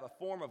who have a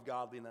form of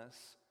godliness,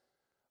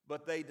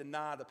 but they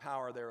deny the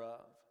power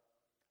thereof.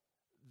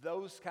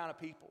 Those kind of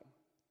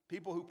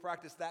people who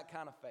practice that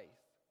kind of faith,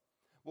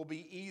 will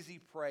be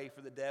easy prey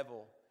for the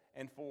devil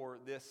and for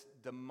this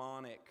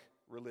demonic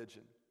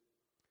religion.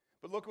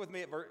 But look with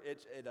me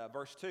at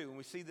verse 2, and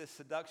we see this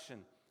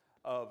seduction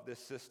of this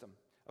system.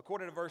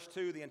 According to verse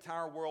 2, the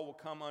entire world will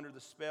come under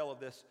the spell of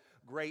this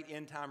great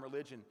end-time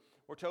religion.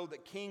 We're told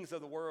that kings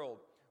of the world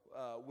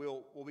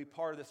will be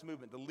part of this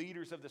movement. The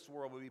leaders of this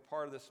world will be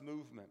part of this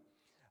movement.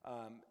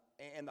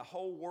 And the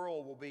whole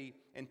world will be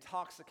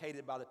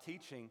intoxicated by the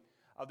teaching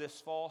of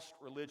this false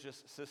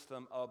religious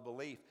system of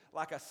belief.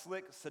 Like a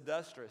slick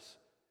seductress,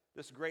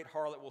 this great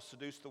harlot will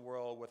seduce the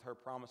world with her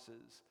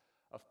promises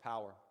of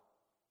power.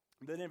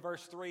 Then in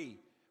verse 3,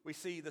 we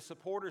see the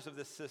supporters of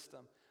this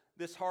system.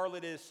 This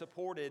harlot is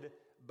supported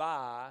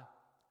by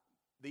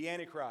the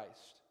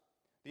Antichrist.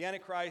 The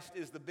Antichrist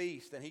is the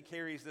beast, and he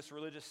carries this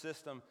religious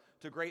system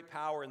to great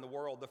power in the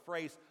world. The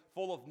phrase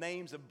full of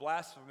names of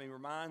blasphemy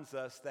reminds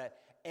us that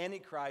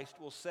Antichrist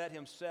will set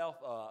himself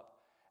up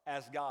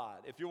as God.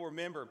 If you'll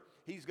remember,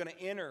 he's going to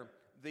enter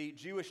the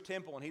Jewish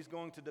temple and he's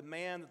going to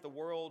demand that the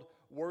world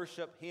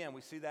worship him.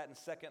 We see that in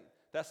 2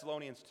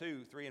 Thessalonians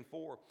 2, 3, and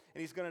 4.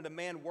 And he's going to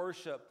demand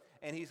worship,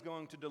 and he's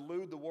going to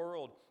delude the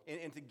world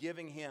into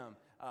giving him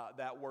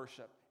that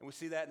worship. And we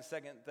see that in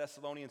 2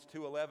 Thessalonians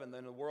 2:11.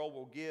 Then the world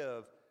will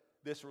give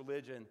this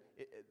religion,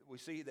 we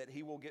see that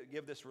he will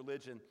give this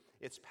religion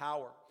its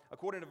power.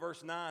 According to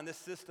verse 9, this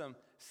system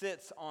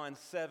sits on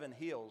 7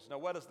 hills. Now,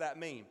 what does that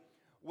mean?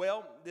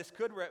 Well, this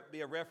could be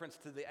a reference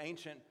to the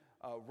ancient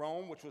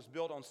Rome, which was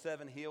built on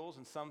 7 hills,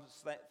 and some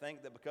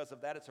think that because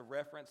of that it's a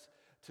reference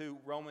to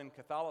Roman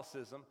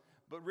Catholicism.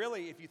 But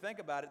really, if you think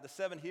about it, the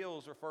 7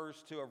 hills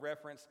refers to a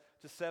reference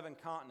to 7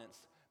 continents,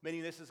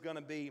 meaning this is going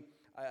to be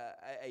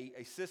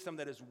a system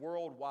that is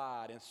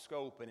worldwide in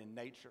scope and in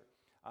nature.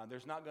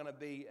 There's not going to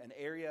be an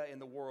area in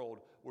the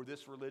world where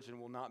this religion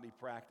will not be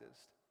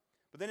practiced.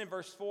 But then in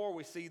verse 4,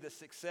 we see the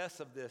success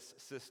of this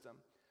system.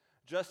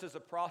 Just as a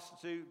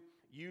prostitute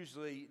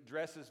usually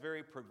dresses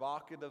very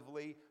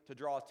provocatively to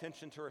draw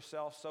attention to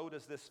herself, so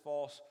does this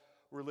false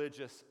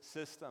religious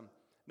system.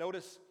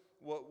 Notice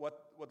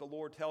what the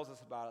Lord tells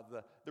us about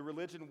it. The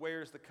religion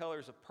wears the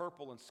colors of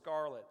purple and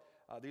scarlet.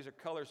 These are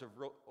colors of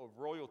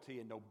royalty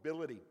and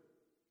nobility.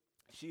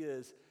 She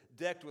is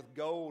decked with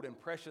gold and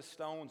precious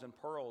stones and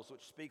pearls,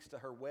 which speaks to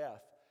her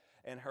wealth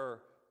and her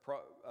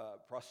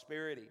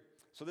prosperity.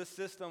 So this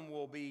system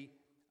will be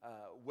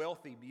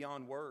wealthy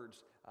beyond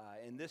words.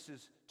 And this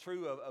is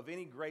true of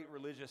any great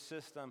religious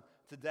system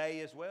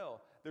today as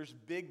well. There's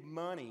big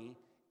money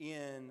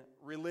in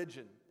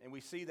religion. And we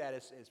see that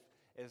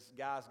as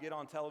guys get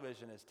on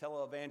television, as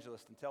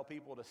televangelists, and tell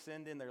people to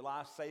send in their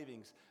life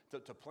savings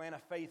to plant a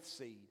faith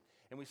seed.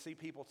 And we see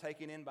people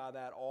taken in by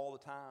that all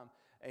the time.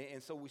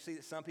 And so we see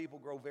that some people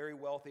grow very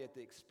wealthy at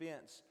the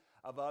expense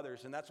of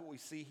others. And that's what we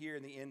see here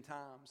in the end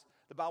times.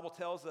 The Bible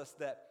tells us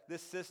that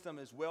this system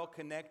is well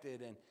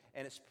connected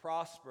and it's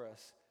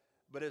prosperous,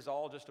 but is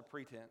all just a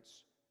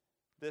pretense.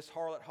 This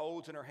harlot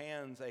holds in her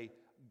hands a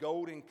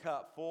golden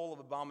cup full of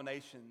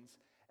abominations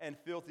and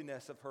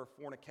filthiness of her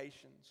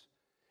fornications.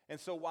 And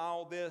so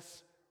while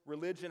this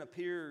religion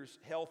appears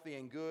healthy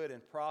and good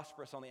and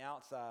prosperous on the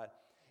outside,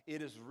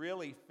 it is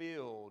really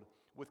filled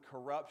with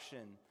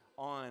corruption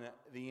on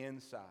the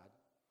inside.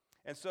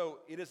 And so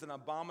it is an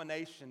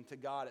abomination to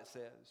God, it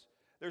says.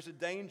 There's a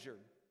danger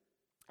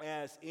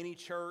as any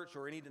church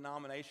or any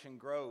denomination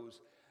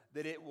grows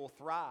that it will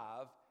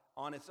thrive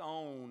on its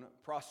own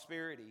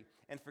prosperity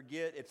and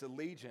forget its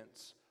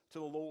allegiance to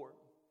the Lord.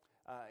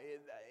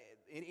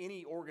 In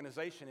any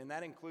organization, and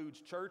that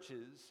includes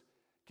churches,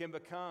 can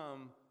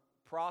become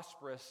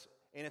prosperous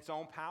in its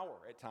own power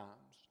at times.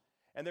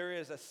 And there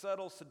is a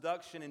subtle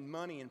seduction in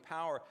money and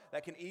power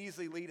that can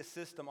easily lead a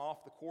system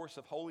off the course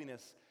of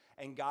holiness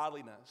and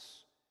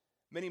godliness.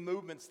 Many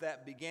movements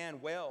that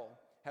began well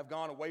have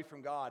gone away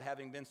from God,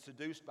 having been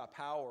seduced by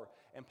power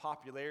and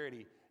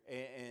popularity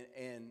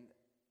and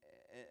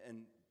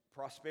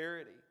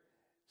prosperity.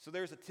 So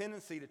there's a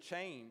tendency to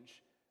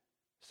change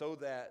so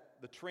that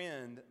the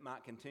trend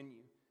might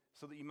continue,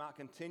 so that you might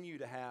continue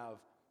to have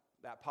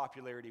that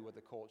popularity with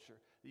the culture,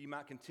 that you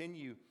might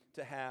continue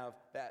to have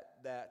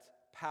that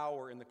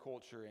power in the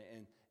culture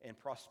and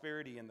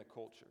prosperity in the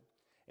culture.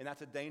 And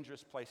that's a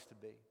dangerous place to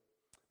be.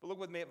 But look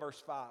with me at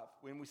verse 5,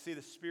 when we see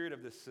the spirit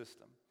of this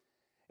system.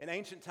 In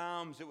ancient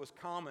times, it was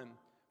common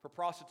for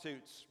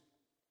prostitutes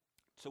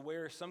to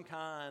wear some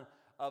kind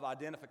of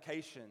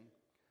identification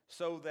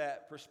so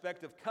that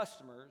prospective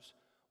customers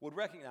would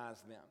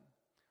recognize them.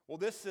 Well,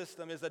 this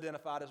system is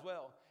identified as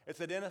well.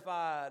 It's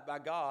identified by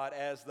God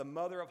as the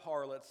mother of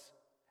harlots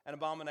and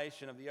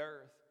abomination of the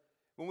earth.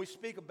 When we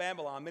speak of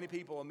Babylon, many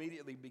people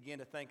immediately begin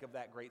to think of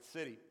that great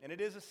city. And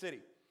it is a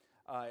city.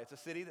 It's a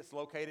city that's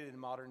located in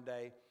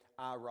modern-day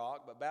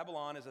Iraq. But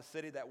Babylon is a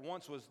city that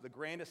once was the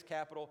grandest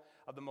capital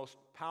of the most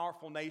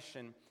powerful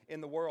nation in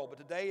the world. But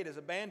today it is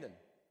abandoned.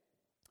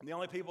 And the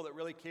only people that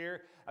really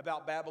care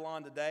about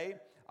Babylon today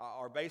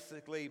are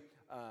basically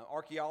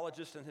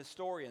archaeologists and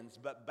historians.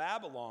 But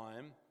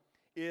Babylon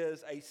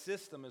is a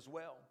system as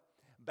well.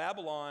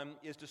 Babylon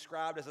is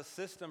described as a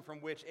system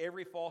from which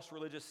every false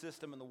religious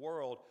system in the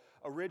world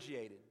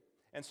originated.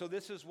 And so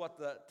this is what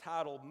the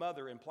title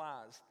Mother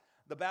implies.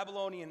 The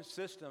Babylonian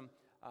system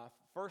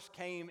first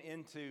came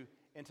into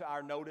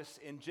our notice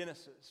in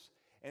Genesis.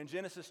 In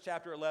Genesis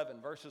chapter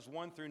 11, verses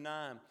 1 through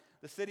 9,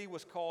 the city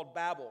was called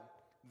Babel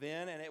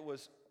then, and it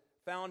was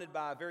founded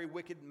by a very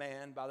wicked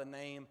man by the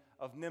name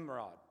of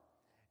Nimrod.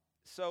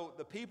 So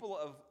the people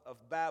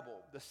of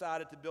Babel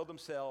decided to build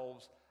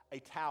themselves a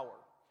tower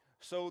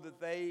so that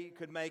they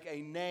could make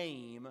a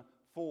name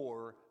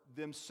for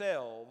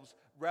themselves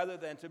rather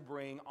than to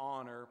bring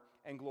honor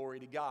and glory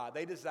to God.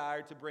 They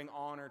desired to bring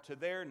honor to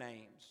their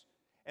names.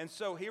 And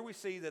so here we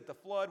see that the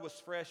flood was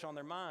fresh on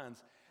their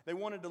minds. They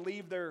wanted to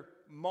leave their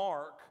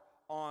mark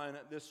on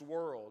this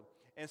world.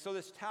 And so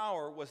this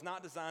tower was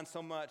not designed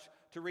so much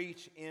to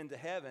reach into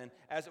heaven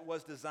as it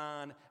was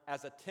designed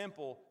as a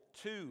temple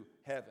to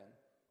heaven.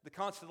 The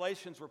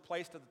constellations were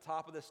placed at the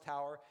top of this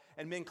tower,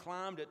 and men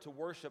climbed it to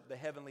worship the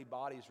heavenly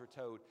bodies, we're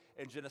told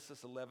in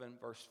Genesis 11,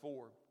 verse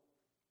 4.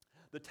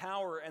 The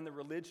tower and the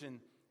religion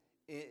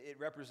it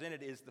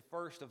represented is the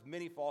first of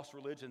many false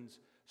religions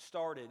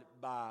started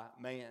by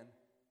man.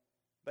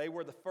 They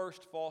were the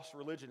first false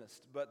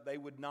religionists, but they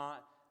would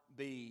not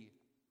be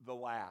the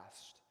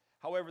last.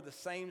 However, the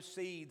same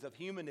seeds of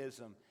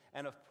humanism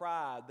and of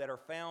pride that are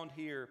found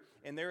here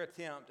in their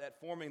attempt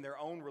at forming their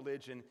own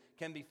religion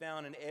can be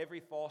found in every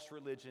false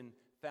religion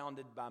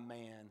founded by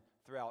man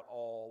throughout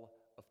all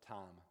of time.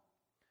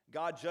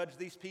 God judged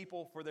these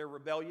people for their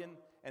rebellion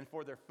and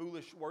for their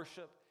foolish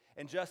worship,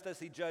 and just as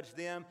He judged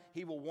them,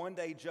 He will one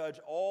day judge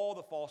all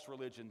the false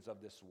religions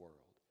of this world.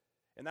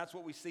 And that's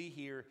what we see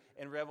here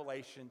in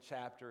Revelation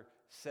chapter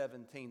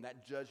 17,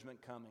 that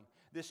judgment coming.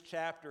 This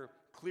chapter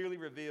clearly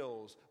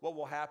reveals what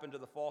will happen to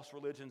the false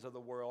religions of the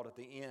world at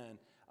the end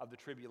of the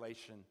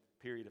tribulation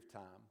period of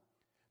time.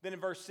 Then in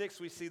verse 6,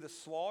 we see the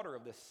slaughter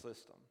of this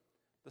system.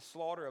 The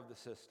slaughter of the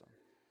system.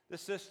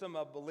 This system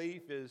of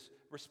belief is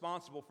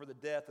responsible for the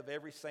death of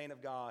every saint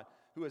of God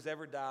who has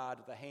ever died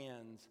at the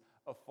hands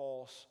of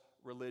false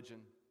religion.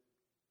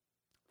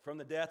 From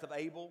the death of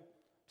Abel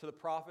to the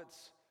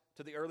prophets,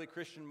 to the early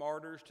Christian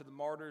martyrs, to the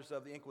martyrs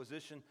of the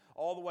Inquisition,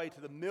 all the way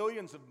to the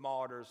millions of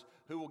martyrs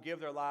who will give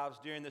their lives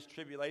during this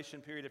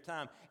tribulation period of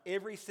time.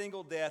 Every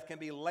single death can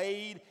be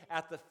laid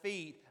at the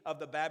feet of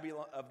the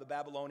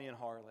Babylonian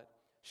harlot.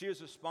 She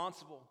is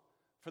responsible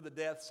for the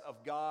deaths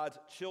of God's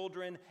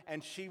children,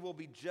 and she will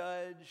be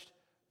judged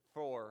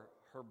for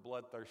her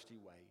bloodthirsty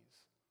ways.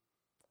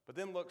 But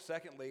then look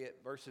secondly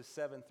at verses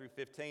 7 through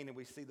 15, and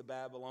we see the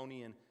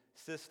Babylonian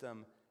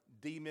system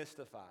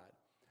demystified.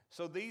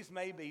 So these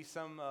may be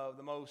some of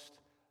the most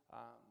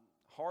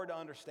hard to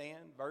understand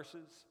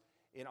verses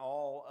in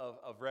all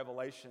of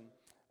Revelation.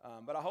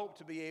 But I hope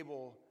to be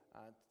able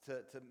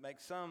to make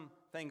some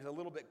things a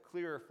little bit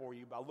clearer for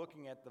you by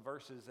looking at the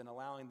verses and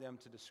allowing them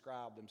to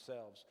describe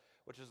themselves,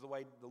 which is the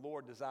way the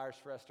Lord desires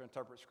for us to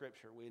interpret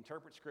Scripture. We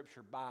interpret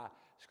Scripture by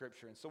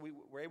Scripture. And so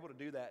we're able to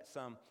do that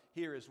some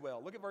here as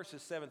well. Look at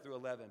verses 7 through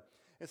 11.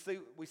 And see,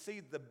 we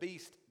see the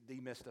beast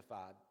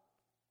demystified.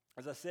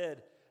 As I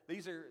said,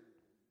 these are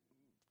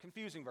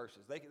confusing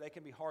verses. They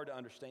can be hard to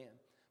understand.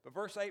 But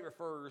verse 8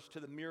 refers to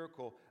the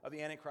miracle of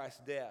the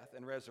Antichrist's death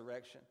and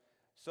resurrection.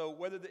 So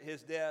whether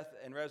his death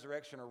and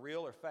resurrection are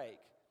real or fake,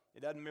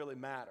 it doesn't really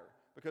matter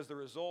because the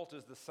result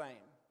is the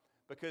same.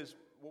 Because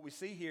what we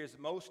see here is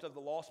most of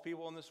the lost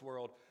people in this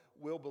world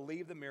will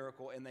believe the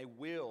miracle and they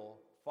will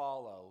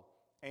follow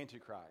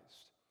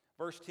Antichrist.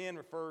 Verse 10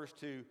 refers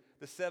to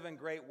the 7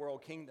 great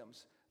world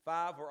kingdoms.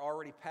 5 were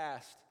already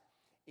passed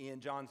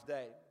in John's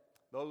day.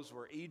 Those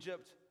were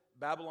Egypt,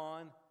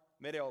 Babylon,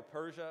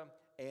 Medo-Persia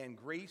and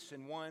Greece,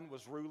 and one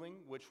was ruling,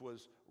 which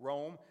was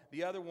Rome.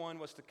 The other one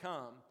was to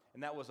come,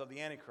 and that was of the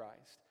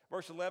Antichrist.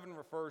 Verse 11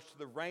 refers to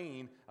the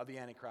reign of the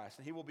Antichrist,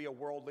 and he will be a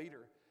world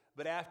leader.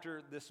 But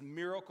after this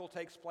miracle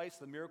takes place,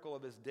 the miracle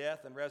of his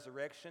death and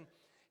resurrection,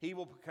 he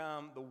will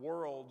become the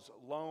world's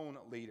lone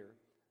leader.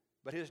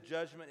 But his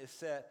judgment is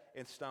set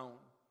in stone.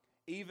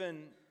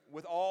 Even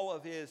with all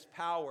of his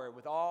power,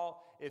 with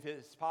all of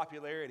his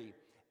popularity,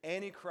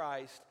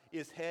 Antichrist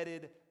is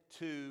headed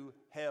to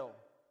hell.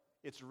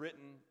 It's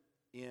written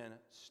in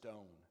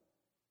stone.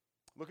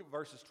 Look at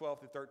verses 12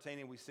 through 13,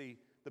 and we see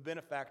the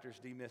benefactors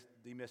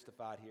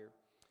demystified here.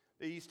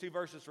 These two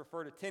verses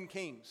refer to 10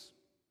 kings.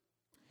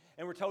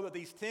 And we're told that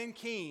these 10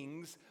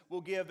 kings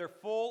will give their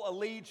full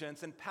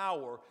allegiance and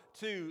power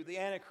to the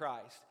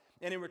Antichrist.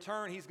 And in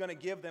return, he's going to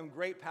give them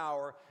great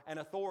power and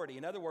authority.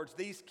 In other words,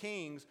 these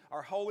kings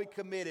are wholly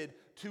committed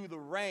to the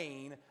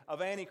reign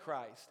of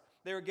Antichrist.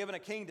 They were given a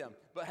kingdom.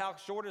 But how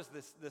short is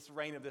this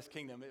reign of this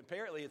kingdom?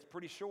 Apparently, it's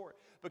pretty short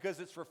because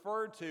it's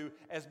referred to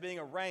as being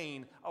a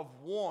reign of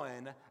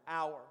 1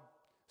 hour.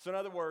 So in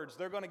other words,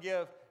 they're going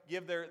to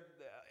give their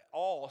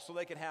all so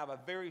they can have a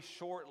very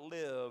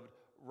short-lived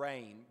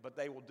reign. But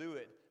they will do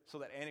it so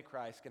that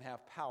Antichrist can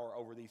have power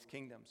over these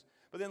kingdoms.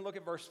 But then look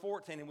at verse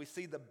 14, and we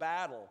see the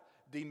battle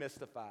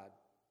demystified.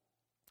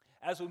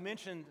 As we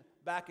mentioned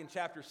back in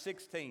chapter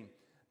 16,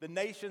 the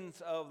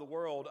nations of the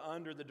world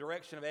under the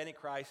direction of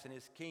Antichrist and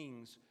his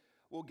kings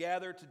will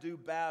gather to do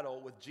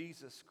battle with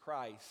Jesus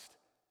Christ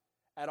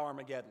at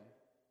Armageddon.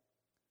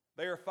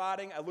 They are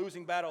fighting a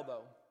losing battle,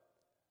 though,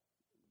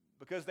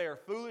 because they are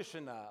foolish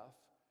enough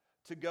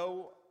to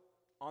go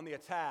on the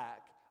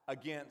attack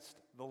against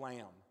the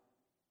Lamb.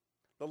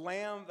 The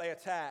Lamb they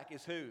attack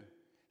is who?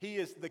 He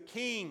is the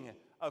King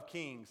of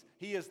kings.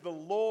 He is the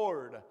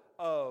Lord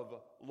of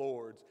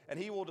lords, and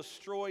he will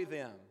destroy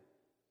them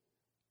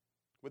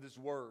with his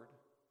word.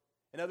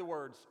 In other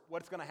words,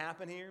 what's going to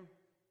happen here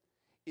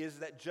is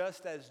that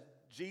just as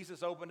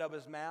Jesus opened up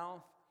his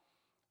mouth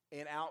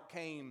and out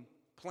came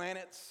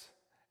planets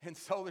and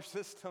solar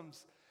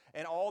systems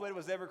and all that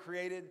was ever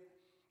created,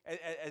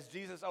 as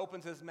Jesus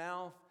opens his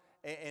mouth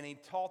and he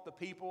taught the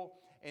people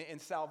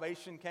and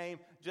salvation came,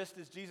 just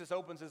as Jesus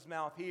opens his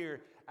mouth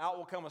here, out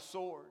will come a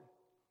sword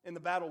and the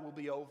battle will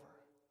be over.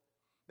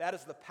 That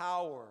is the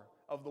power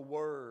of the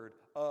word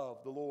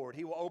of the Lord.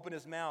 He will open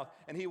his mouth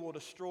and he will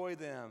destroy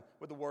them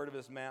with the word of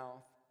his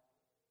mouth.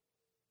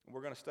 And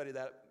we're going to study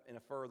that in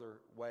a further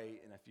way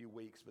in a few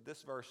weeks. But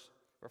this verse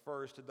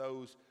refers to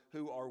those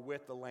who are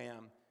with the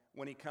Lamb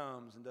when he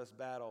comes and does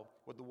battle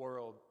with the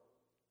world.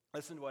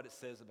 Listen to what it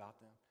says about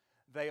them.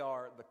 They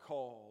are the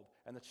called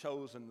and the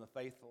chosen and the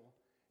faithful.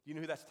 Do you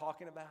know who that's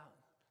talking about?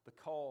 The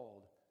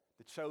called,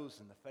 the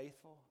chosen, the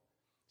faithful.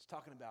 It's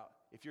talking about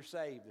if you're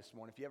saved this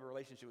morning, if you have a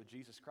relationship with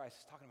Jesus Christ,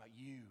 it's talking about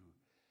you.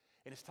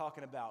 And it's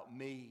talking about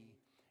me.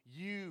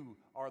 You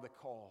are the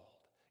called.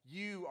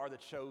 You are the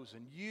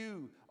chosen.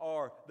 You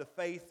are the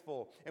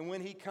faithful. And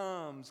when he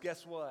comes,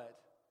 guess what?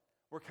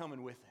 We're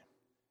coming with him.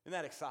 Isn't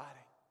that exciting?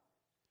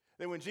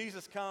 That when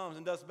Jesus comes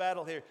and does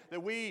battle here,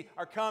 that we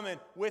are coming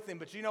with him.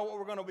 But you know what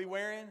we're going to be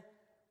wearing?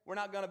 We're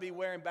not going to be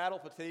wearing battle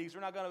fatigues.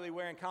 We're not going to be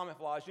wearing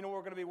camouflage. You know what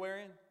we're going to be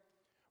wearing?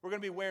 We're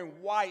going to be wearing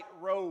white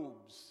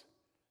robes.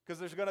 Because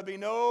there's going to be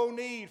no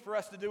need for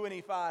us to do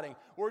any fighting.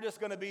 We're just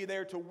going to be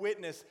there to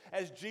witness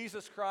as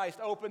Jesus Christ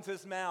opens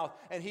his mouth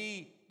and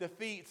he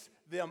defeats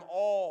them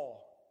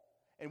all.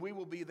 And we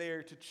will be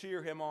there to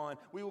cheer him on.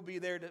 We will be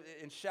there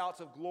in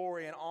shouts of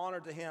glory and honor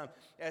to him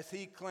as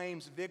he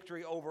claims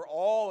victory over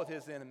all of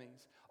his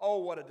enemies. Oh,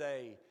 what a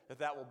day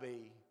that will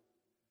be.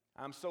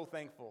 I'm so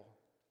thankful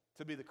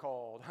to be the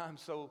called. I'm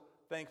so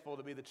thankful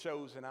to be the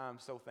chosen. I'm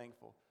so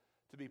thankful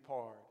to be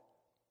part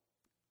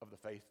of the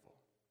faithful.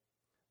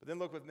 But then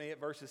look with me at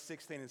verses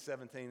 16 and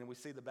 17, and we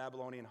see the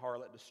Babylonian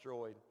harlot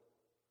destroyed.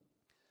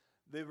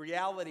 The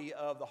reality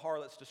of the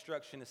harlot's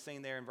destruction is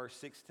seen there in verse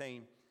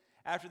 16.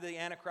 After the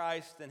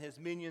Antichrist and his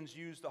minions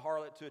use the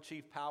harlot to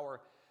achieve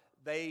power,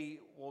 they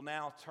will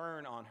now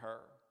turn on her.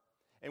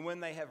 And when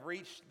they have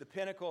reached the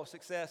pinnacle of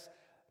success,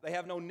 they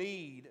have no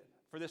need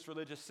for this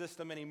religious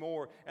system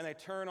anymore, and they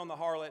turn on the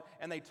harlot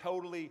and they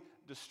totally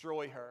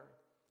destroy her.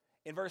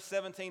 In verse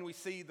 17, we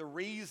see the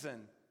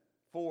reason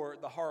for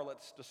the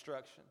harlot's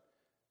destruction.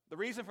 The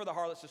reason for the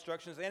harlot's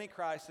destruction is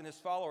Antichrist and his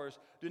followers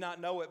do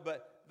not know it,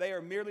 but they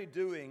are merely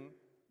doing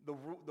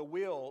the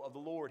will of the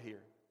Lord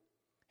here.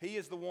 He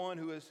is the one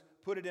who has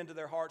put it into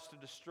their hearts to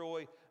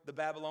destroy the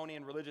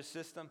Babylonian religious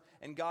system,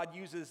 and God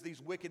uses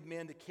these wicked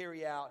men to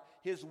carry out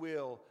his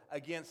will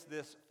against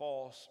this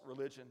false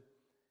religion.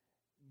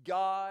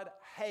 God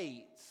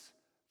hates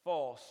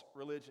false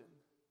religion.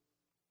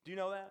 Do you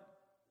know that?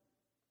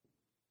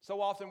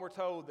 So often we're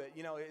told that,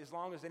 as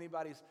long as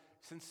anybody's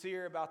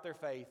sincere about their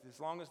faith, as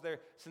long as they're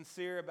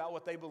sincere about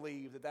what they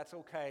believe, that's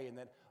okay, and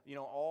that,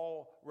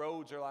 all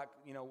roads are like,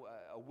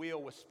 a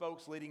wheel with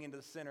spokes leading into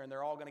the center, and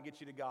they're all going to get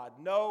you to God.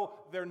 No,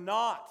 they're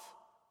not.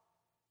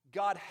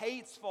 God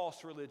hates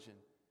false religion.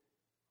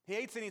 He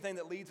hates anything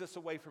that leads us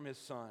away from his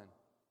Son.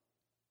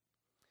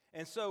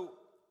 And so,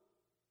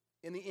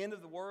 In the end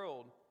of the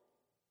world,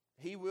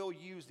 he will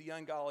use the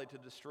ungodly to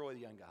destroy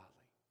the ungodly.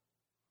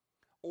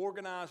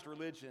 Organized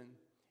religion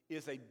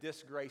is a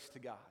disgrace to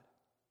God.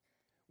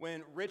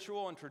 When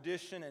ritual and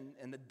tradition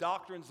and the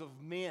doctrines of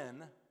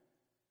men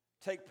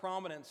take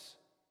prominence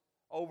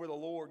over the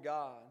Lord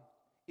God,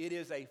 it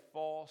is a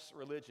false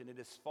religion. It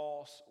is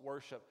false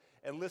worship.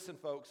 And listen,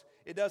 folks,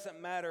 it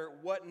doesn't matter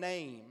what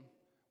name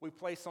we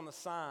place on the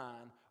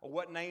sign or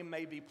what name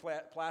may be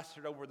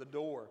plastered over the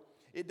door.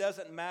 It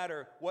doesn't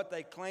matter what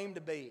they claim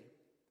to be.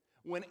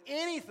 When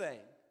anyone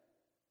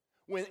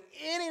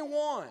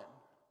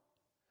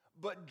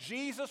but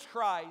Jesus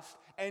Christ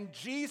and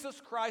Jesus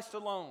Christ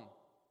alone,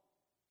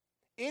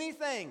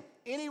 anything,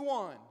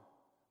 anyone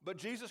but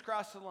Jesus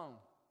Christ alone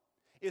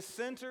is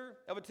center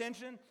of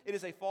attention, it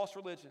is a false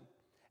religion,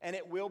 and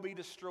it will be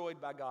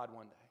destroyed by God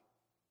one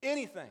day.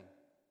 Anything.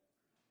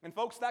 And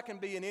folks, that can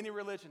be in any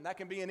religion. That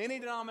can be in any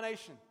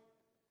denomination.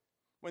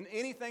 When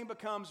anything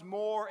becomes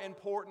more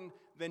important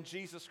than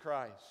Jesus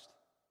Christ,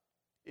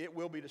 it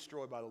will be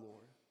destroyed by the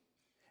Lord.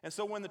 And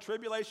so when the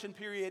tribulation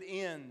period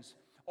ends,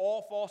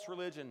 all false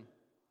religion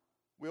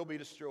will be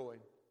destroyed.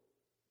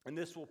 And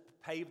this will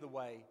pave the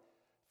way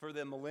for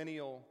the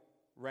millennial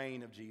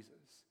reign of Jesus.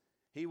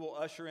 He will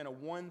usher in a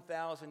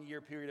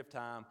 1,000-year period of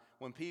time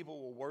when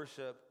people will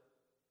worship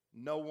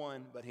no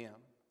one but him,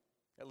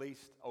 at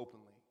least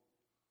openly.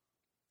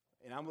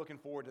 And I'm looking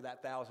forward to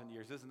that 1,000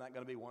 years. Isn't that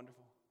going to be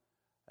wonderful?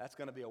 That's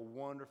going to be a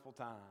wonderful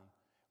time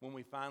when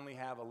we finally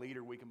have a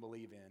leader we can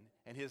believe in,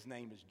 and his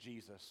name is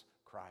Jesus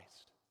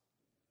Christ.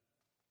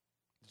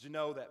 Did you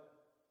know that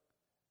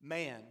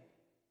man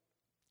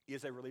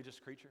is a religious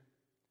creature?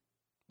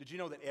 Did you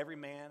know that every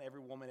man, every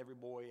woman, every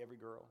boy, every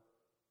girl,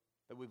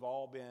 that we've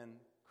all been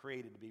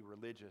created to be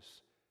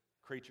religious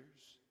creatures?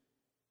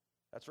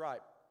 That's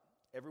right.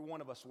 Every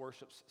one of us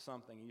worships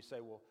something. And you say,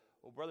 well,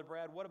 Brother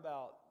Brad, what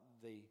about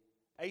the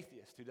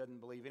atheist who doesn't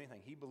believe anything?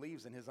 He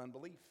believes in his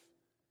unbelief.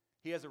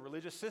 He has a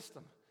religious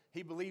system.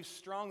 He believes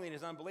strongly in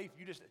his unbelief.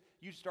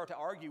 You start to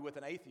argue with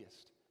an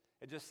atheist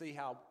and just see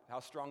how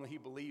strongly he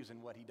believes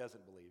in what he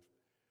doesn't believe.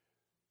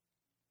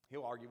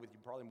 He'll argue with you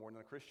probably more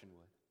than a Christian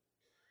would.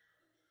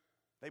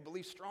 They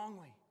believe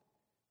strongly.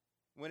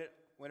 When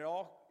it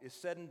all is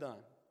said and done,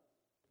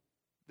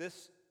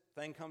 this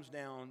thing comes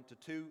down to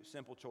two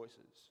simple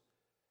choices.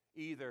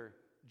 Either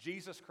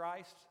Jesus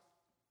Christ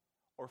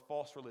or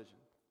false religion.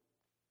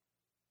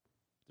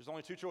 There's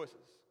only two choices.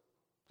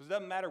 Because it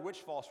doesn't matter which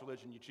false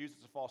religion you choose,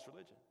 it's a false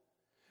religion.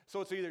 So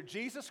it's either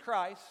Jesus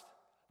Christ,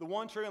 the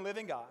one true and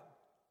living God,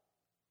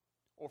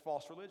 or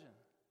false religion.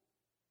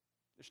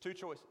 There's two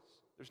choices.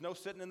 There's no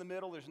sitting in the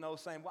middle. There's no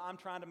saying, well, I'm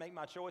trying to make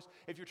my choice.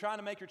 If you're trying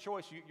to make your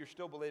choice, you're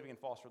still believing in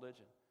false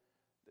religion.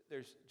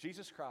 There's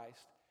Jesus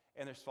Christ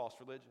and there's false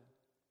religion.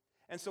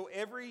 And so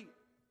every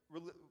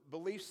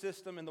belief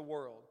system in the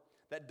world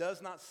that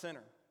does not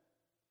center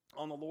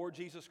on the Lord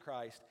Jesus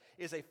Christ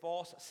is a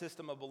false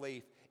system of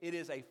belief. It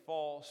is a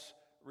false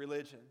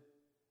religion.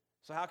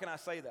 So how can I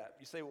say that?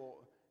 You say, well,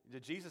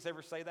 did Jesus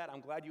ever say that?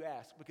 I'm glad you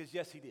asked, because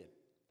yes, he did.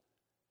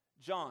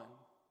 John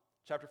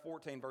chapter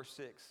 14, verse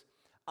 6.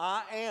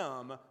 I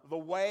am the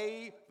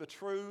way, the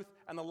truth,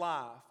 and the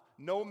life.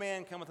 No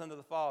man cometh unto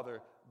the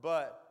Father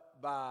but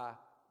by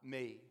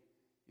me.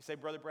 You say,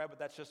 Brother Brad, but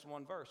that's just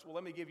one verse. Well,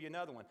 let me give you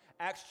another one.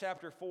 Acts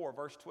chapter 4,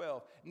 verse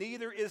 12.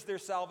 Neither is there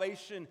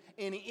salvation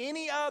in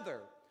any other,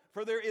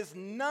 for there is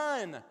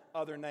none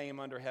other name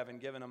under heaven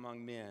given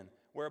among men,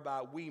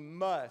 whereby we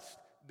must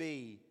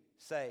be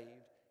saved.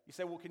 You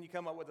say, well, can you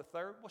come up with a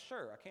third? Well,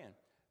 sure, I can.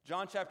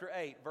 John chapter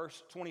 8,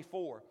 verse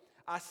 24.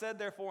 I said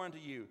therefore unto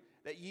you,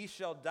 that ye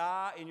shall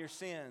die in your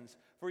sins.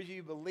 For if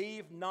you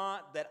believe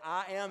not that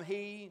I am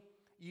he,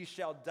 ye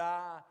shall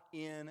die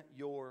in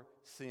your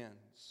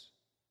sins.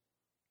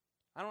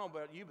 I don't know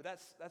about you, but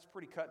that's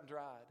pretty cut and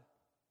dried.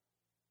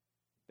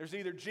 There's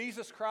either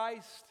Jesus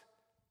Christ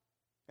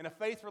and a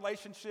faith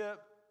relationship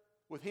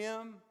with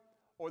him,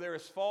 or there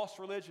is false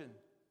religion.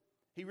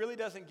 He really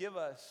doesn't give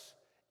us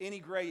any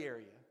gray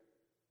area.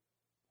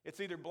 It's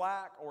either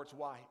black or it's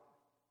white.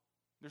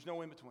 There's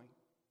no in between.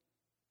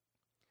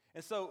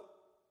 And so,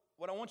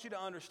 what I want you to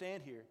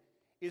understand here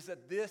is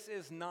that this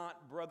is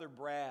not Brother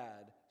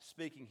Brad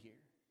speaking here.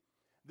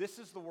 This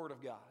is the Word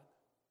of God,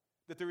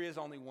 that there is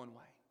only one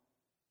way.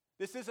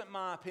 This isn't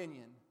my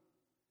opinion.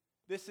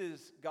 This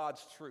is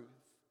God's truth,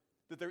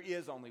 that there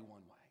is only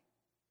one way.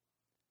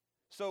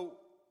 So,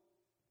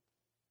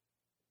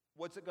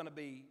 what's it going to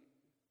be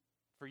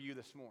for you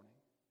this morning?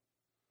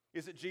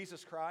 Is it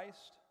Jesus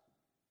Christ?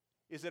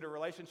 Is it a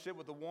relationship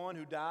with the one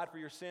who died for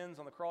your sins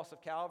on the cross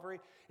of Calvary?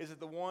 Is it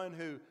the one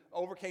who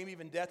overcame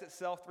even death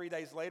itself 3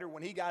 days later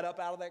when he got up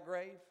out of that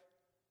grave?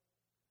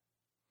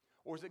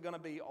 Or is it going to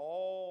be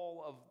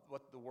all of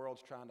what the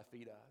world's trying to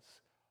feed us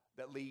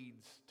that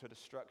leads to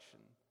destruction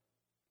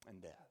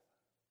and death?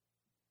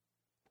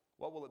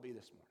 What will it be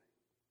this morning?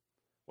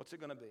 What's it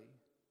going to be?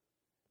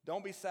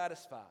 Don't be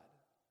satisfied.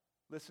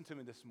 Listen to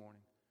me this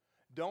morning.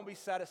 Don't be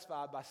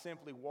satisfied by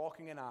simply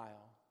walking an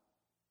aisle,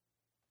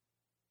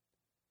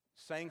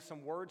 saying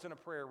some words in a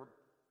prayer,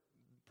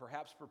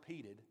 perhaps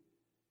repeated,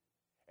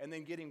 and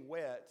then getting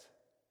wet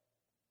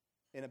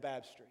in a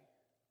baptistry.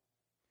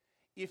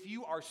 If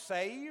you are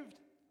saved,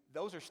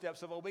 those are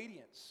steps of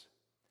obedience.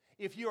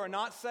 If you are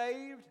not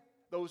saved,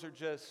 those are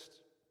just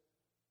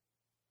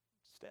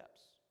steps.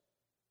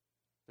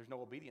 There's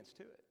no obedience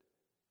to it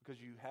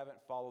because you haven't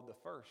followed the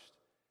first,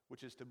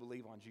 which is to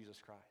believe on Jesus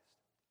Christ.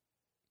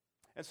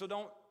 And so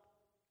don't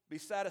be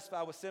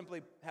satisfied with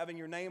simply having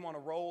your name on a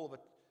roll of an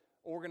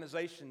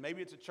organization.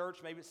 Maybe it's a church,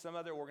 maybe it's some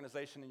other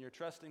organization, and you're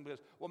trusting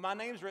because, well, my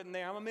name's written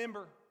there, I'm a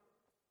member.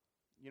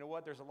 You know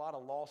what? There's a lot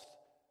of lost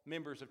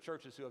members of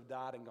churches who have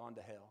died and gone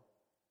to hell.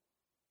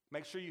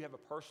 Make sure you have a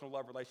personal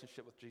love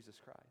relationship with Jesus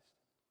Christ.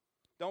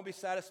 Don't be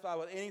satisfied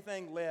with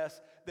anything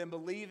less than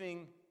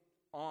believing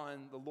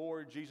on the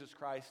Lord Jesus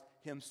Christ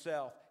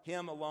himself,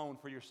 him alone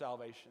for your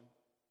salvation.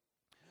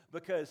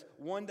 Because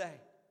one day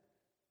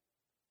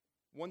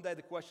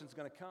the question's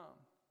going to come.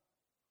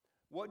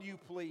 What do you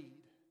plead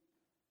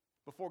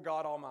before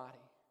God Almighty?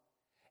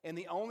 And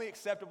the only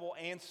acceptable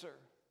answer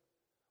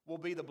will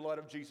be the blood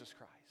of Jesus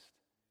Christ.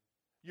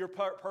 Your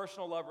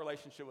personal love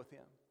relationship with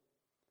him.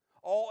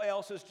 All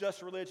else is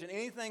just religion.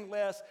 Anything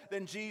less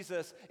than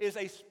Jesus is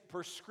a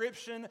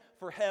prescription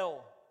for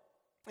hell.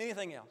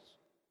 Anything else.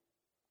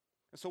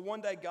 And so one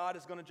day God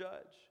is going to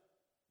judge.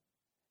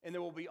 And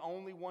there will be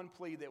only one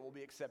plea that will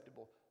be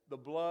acceptable. The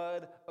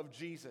blood of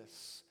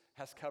Jesus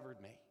has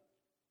covered me.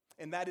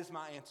 And that is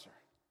my answer.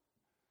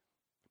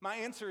 My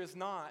answer is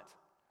not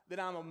that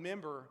I'm a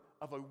member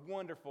of a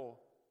wonderful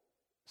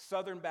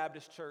Southern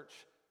Baptist church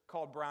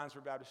called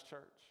Bryansburg Baptist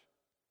Church.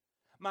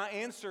 My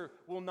answer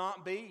will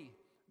not be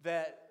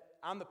that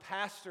I'm the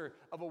pastor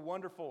of a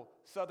wonderful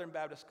Southern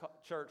Baptist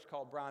church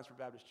called Bryansburg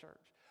Baptist Church.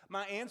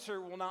 My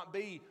answer will not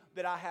be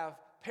that I have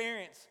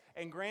parents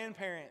and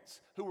grandparents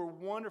who were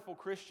wonderful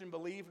Christian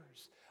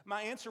believers.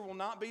 My answer will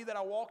not be that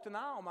I walked an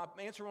aisle. My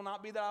answer will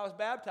not be that I was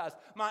baptized.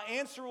 My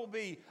answer will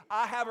be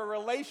I have a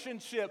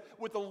relationship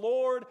with the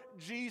Lord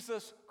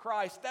Jesus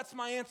Christ. That's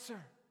my answer.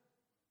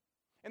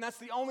 And that's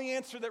the only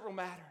answer that will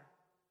matter.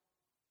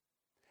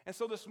 And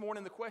so this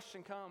morning the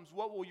question comes,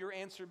 what will your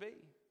answer be?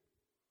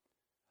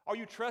 Are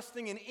you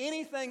trusting in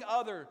anything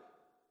other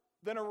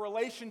than a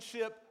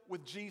relationship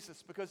with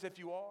Jesus? Because if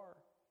you are,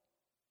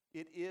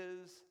 it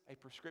is a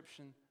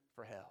prescription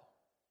for hell.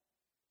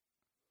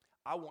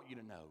 I want you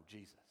to know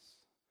Jesus.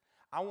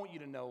 I want you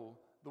to know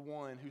the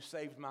one who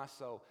saved my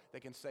soul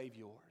that can save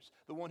yours.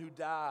 The one who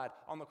died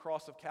on the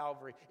cross of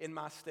Calvary in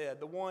my stead.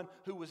 The one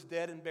who was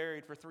dead and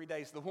buried for 3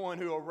 days. The one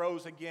who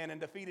arose again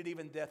and defeated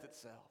even death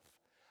itself.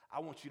 I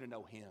want you to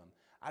know him.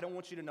 I don't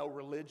want you to know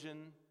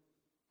religion.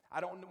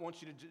 I don't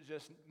want you to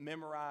just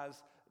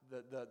memorize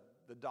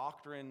the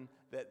doctrine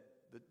that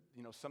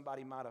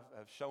somebody might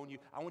have shown you.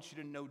 I want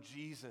you to know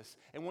Jesus.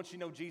 And once you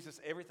know Jesus,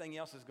 everything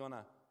else is going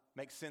to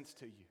make sense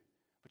to you.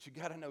 But you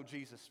got to know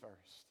Jesus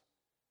first.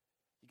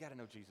 You got to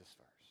know Jesus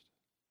first.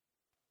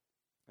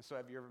 And so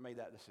have you ever made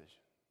that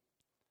decision?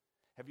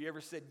 Have you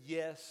ever said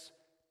yes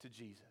to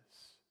Jesus?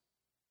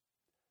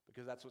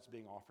 Because that's what's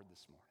being offered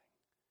this morning.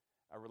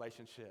 A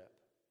relationship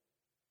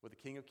with the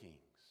King of Kings,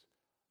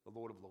 the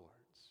Lord of Lords,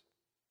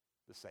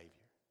 the Savior.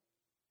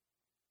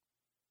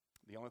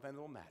 The only thing that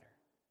will matter,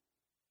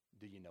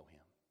 do you know him?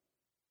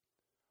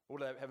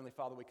 Lord, Heavenly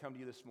Father, we come to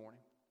you this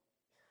morning.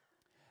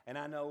 And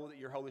I know that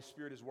your Holy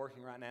Spirit is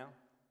working right now.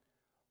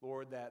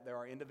 Lord, that there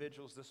are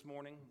individuals this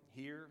morning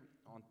here,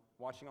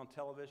 watching on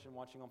television,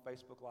 watching on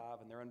Facebook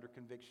Live, and they're under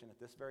conviction at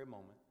this very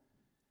moment.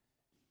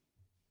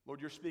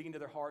 Lord, you're speaking to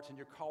their hearts and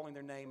you're calling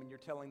their name and you're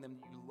telling them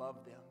that you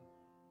love them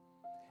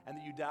and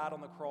that you died on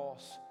the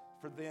cross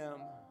for them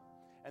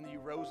and that you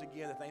rose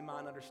again that they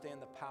might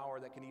understand the power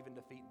that can even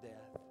defeat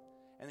death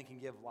and that can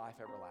give life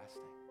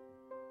everlasting.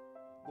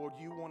 Lord,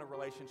 you want a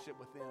relationship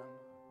with them,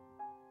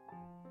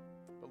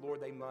 but Lord,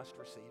 they must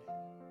receive it.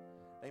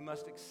 They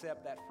must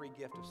accept that free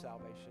gift of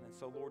salvation. And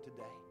so, Lord,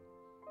 today,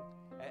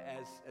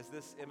 as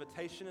this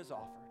invitation is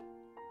offered,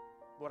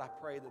 Lord, I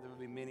pray that there will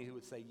be many who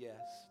would say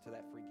yes to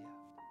that free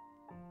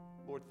gift.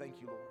 Lord, thank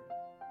you, Lord.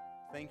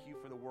 Thank you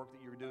for the work that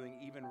you're doing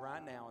even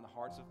right now in the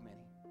hearts of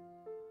many.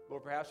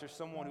 Lord, perhaps there's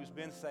someone who's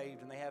been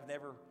saved and they have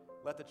never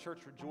let the church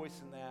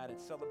rejoice in that and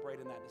celebrate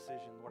in that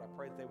decision. Lord, I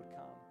pray that they would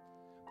come.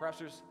 Perhaps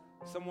there's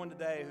someone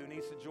today who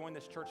needs to join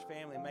this church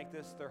family and make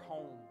this their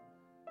home.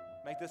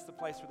 Make this the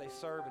place where they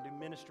serve and do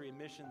ministry and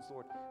missions,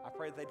 Lord. I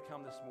pray that they'd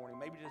come this morning.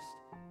 Maybe just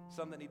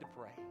some that need to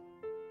pray.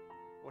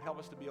 Lord, help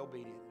us to be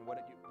obedient in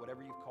whatever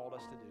you've called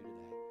us to do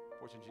today.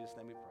 For it's in Jesus'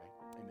 name we pray.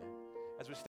 Amen. As we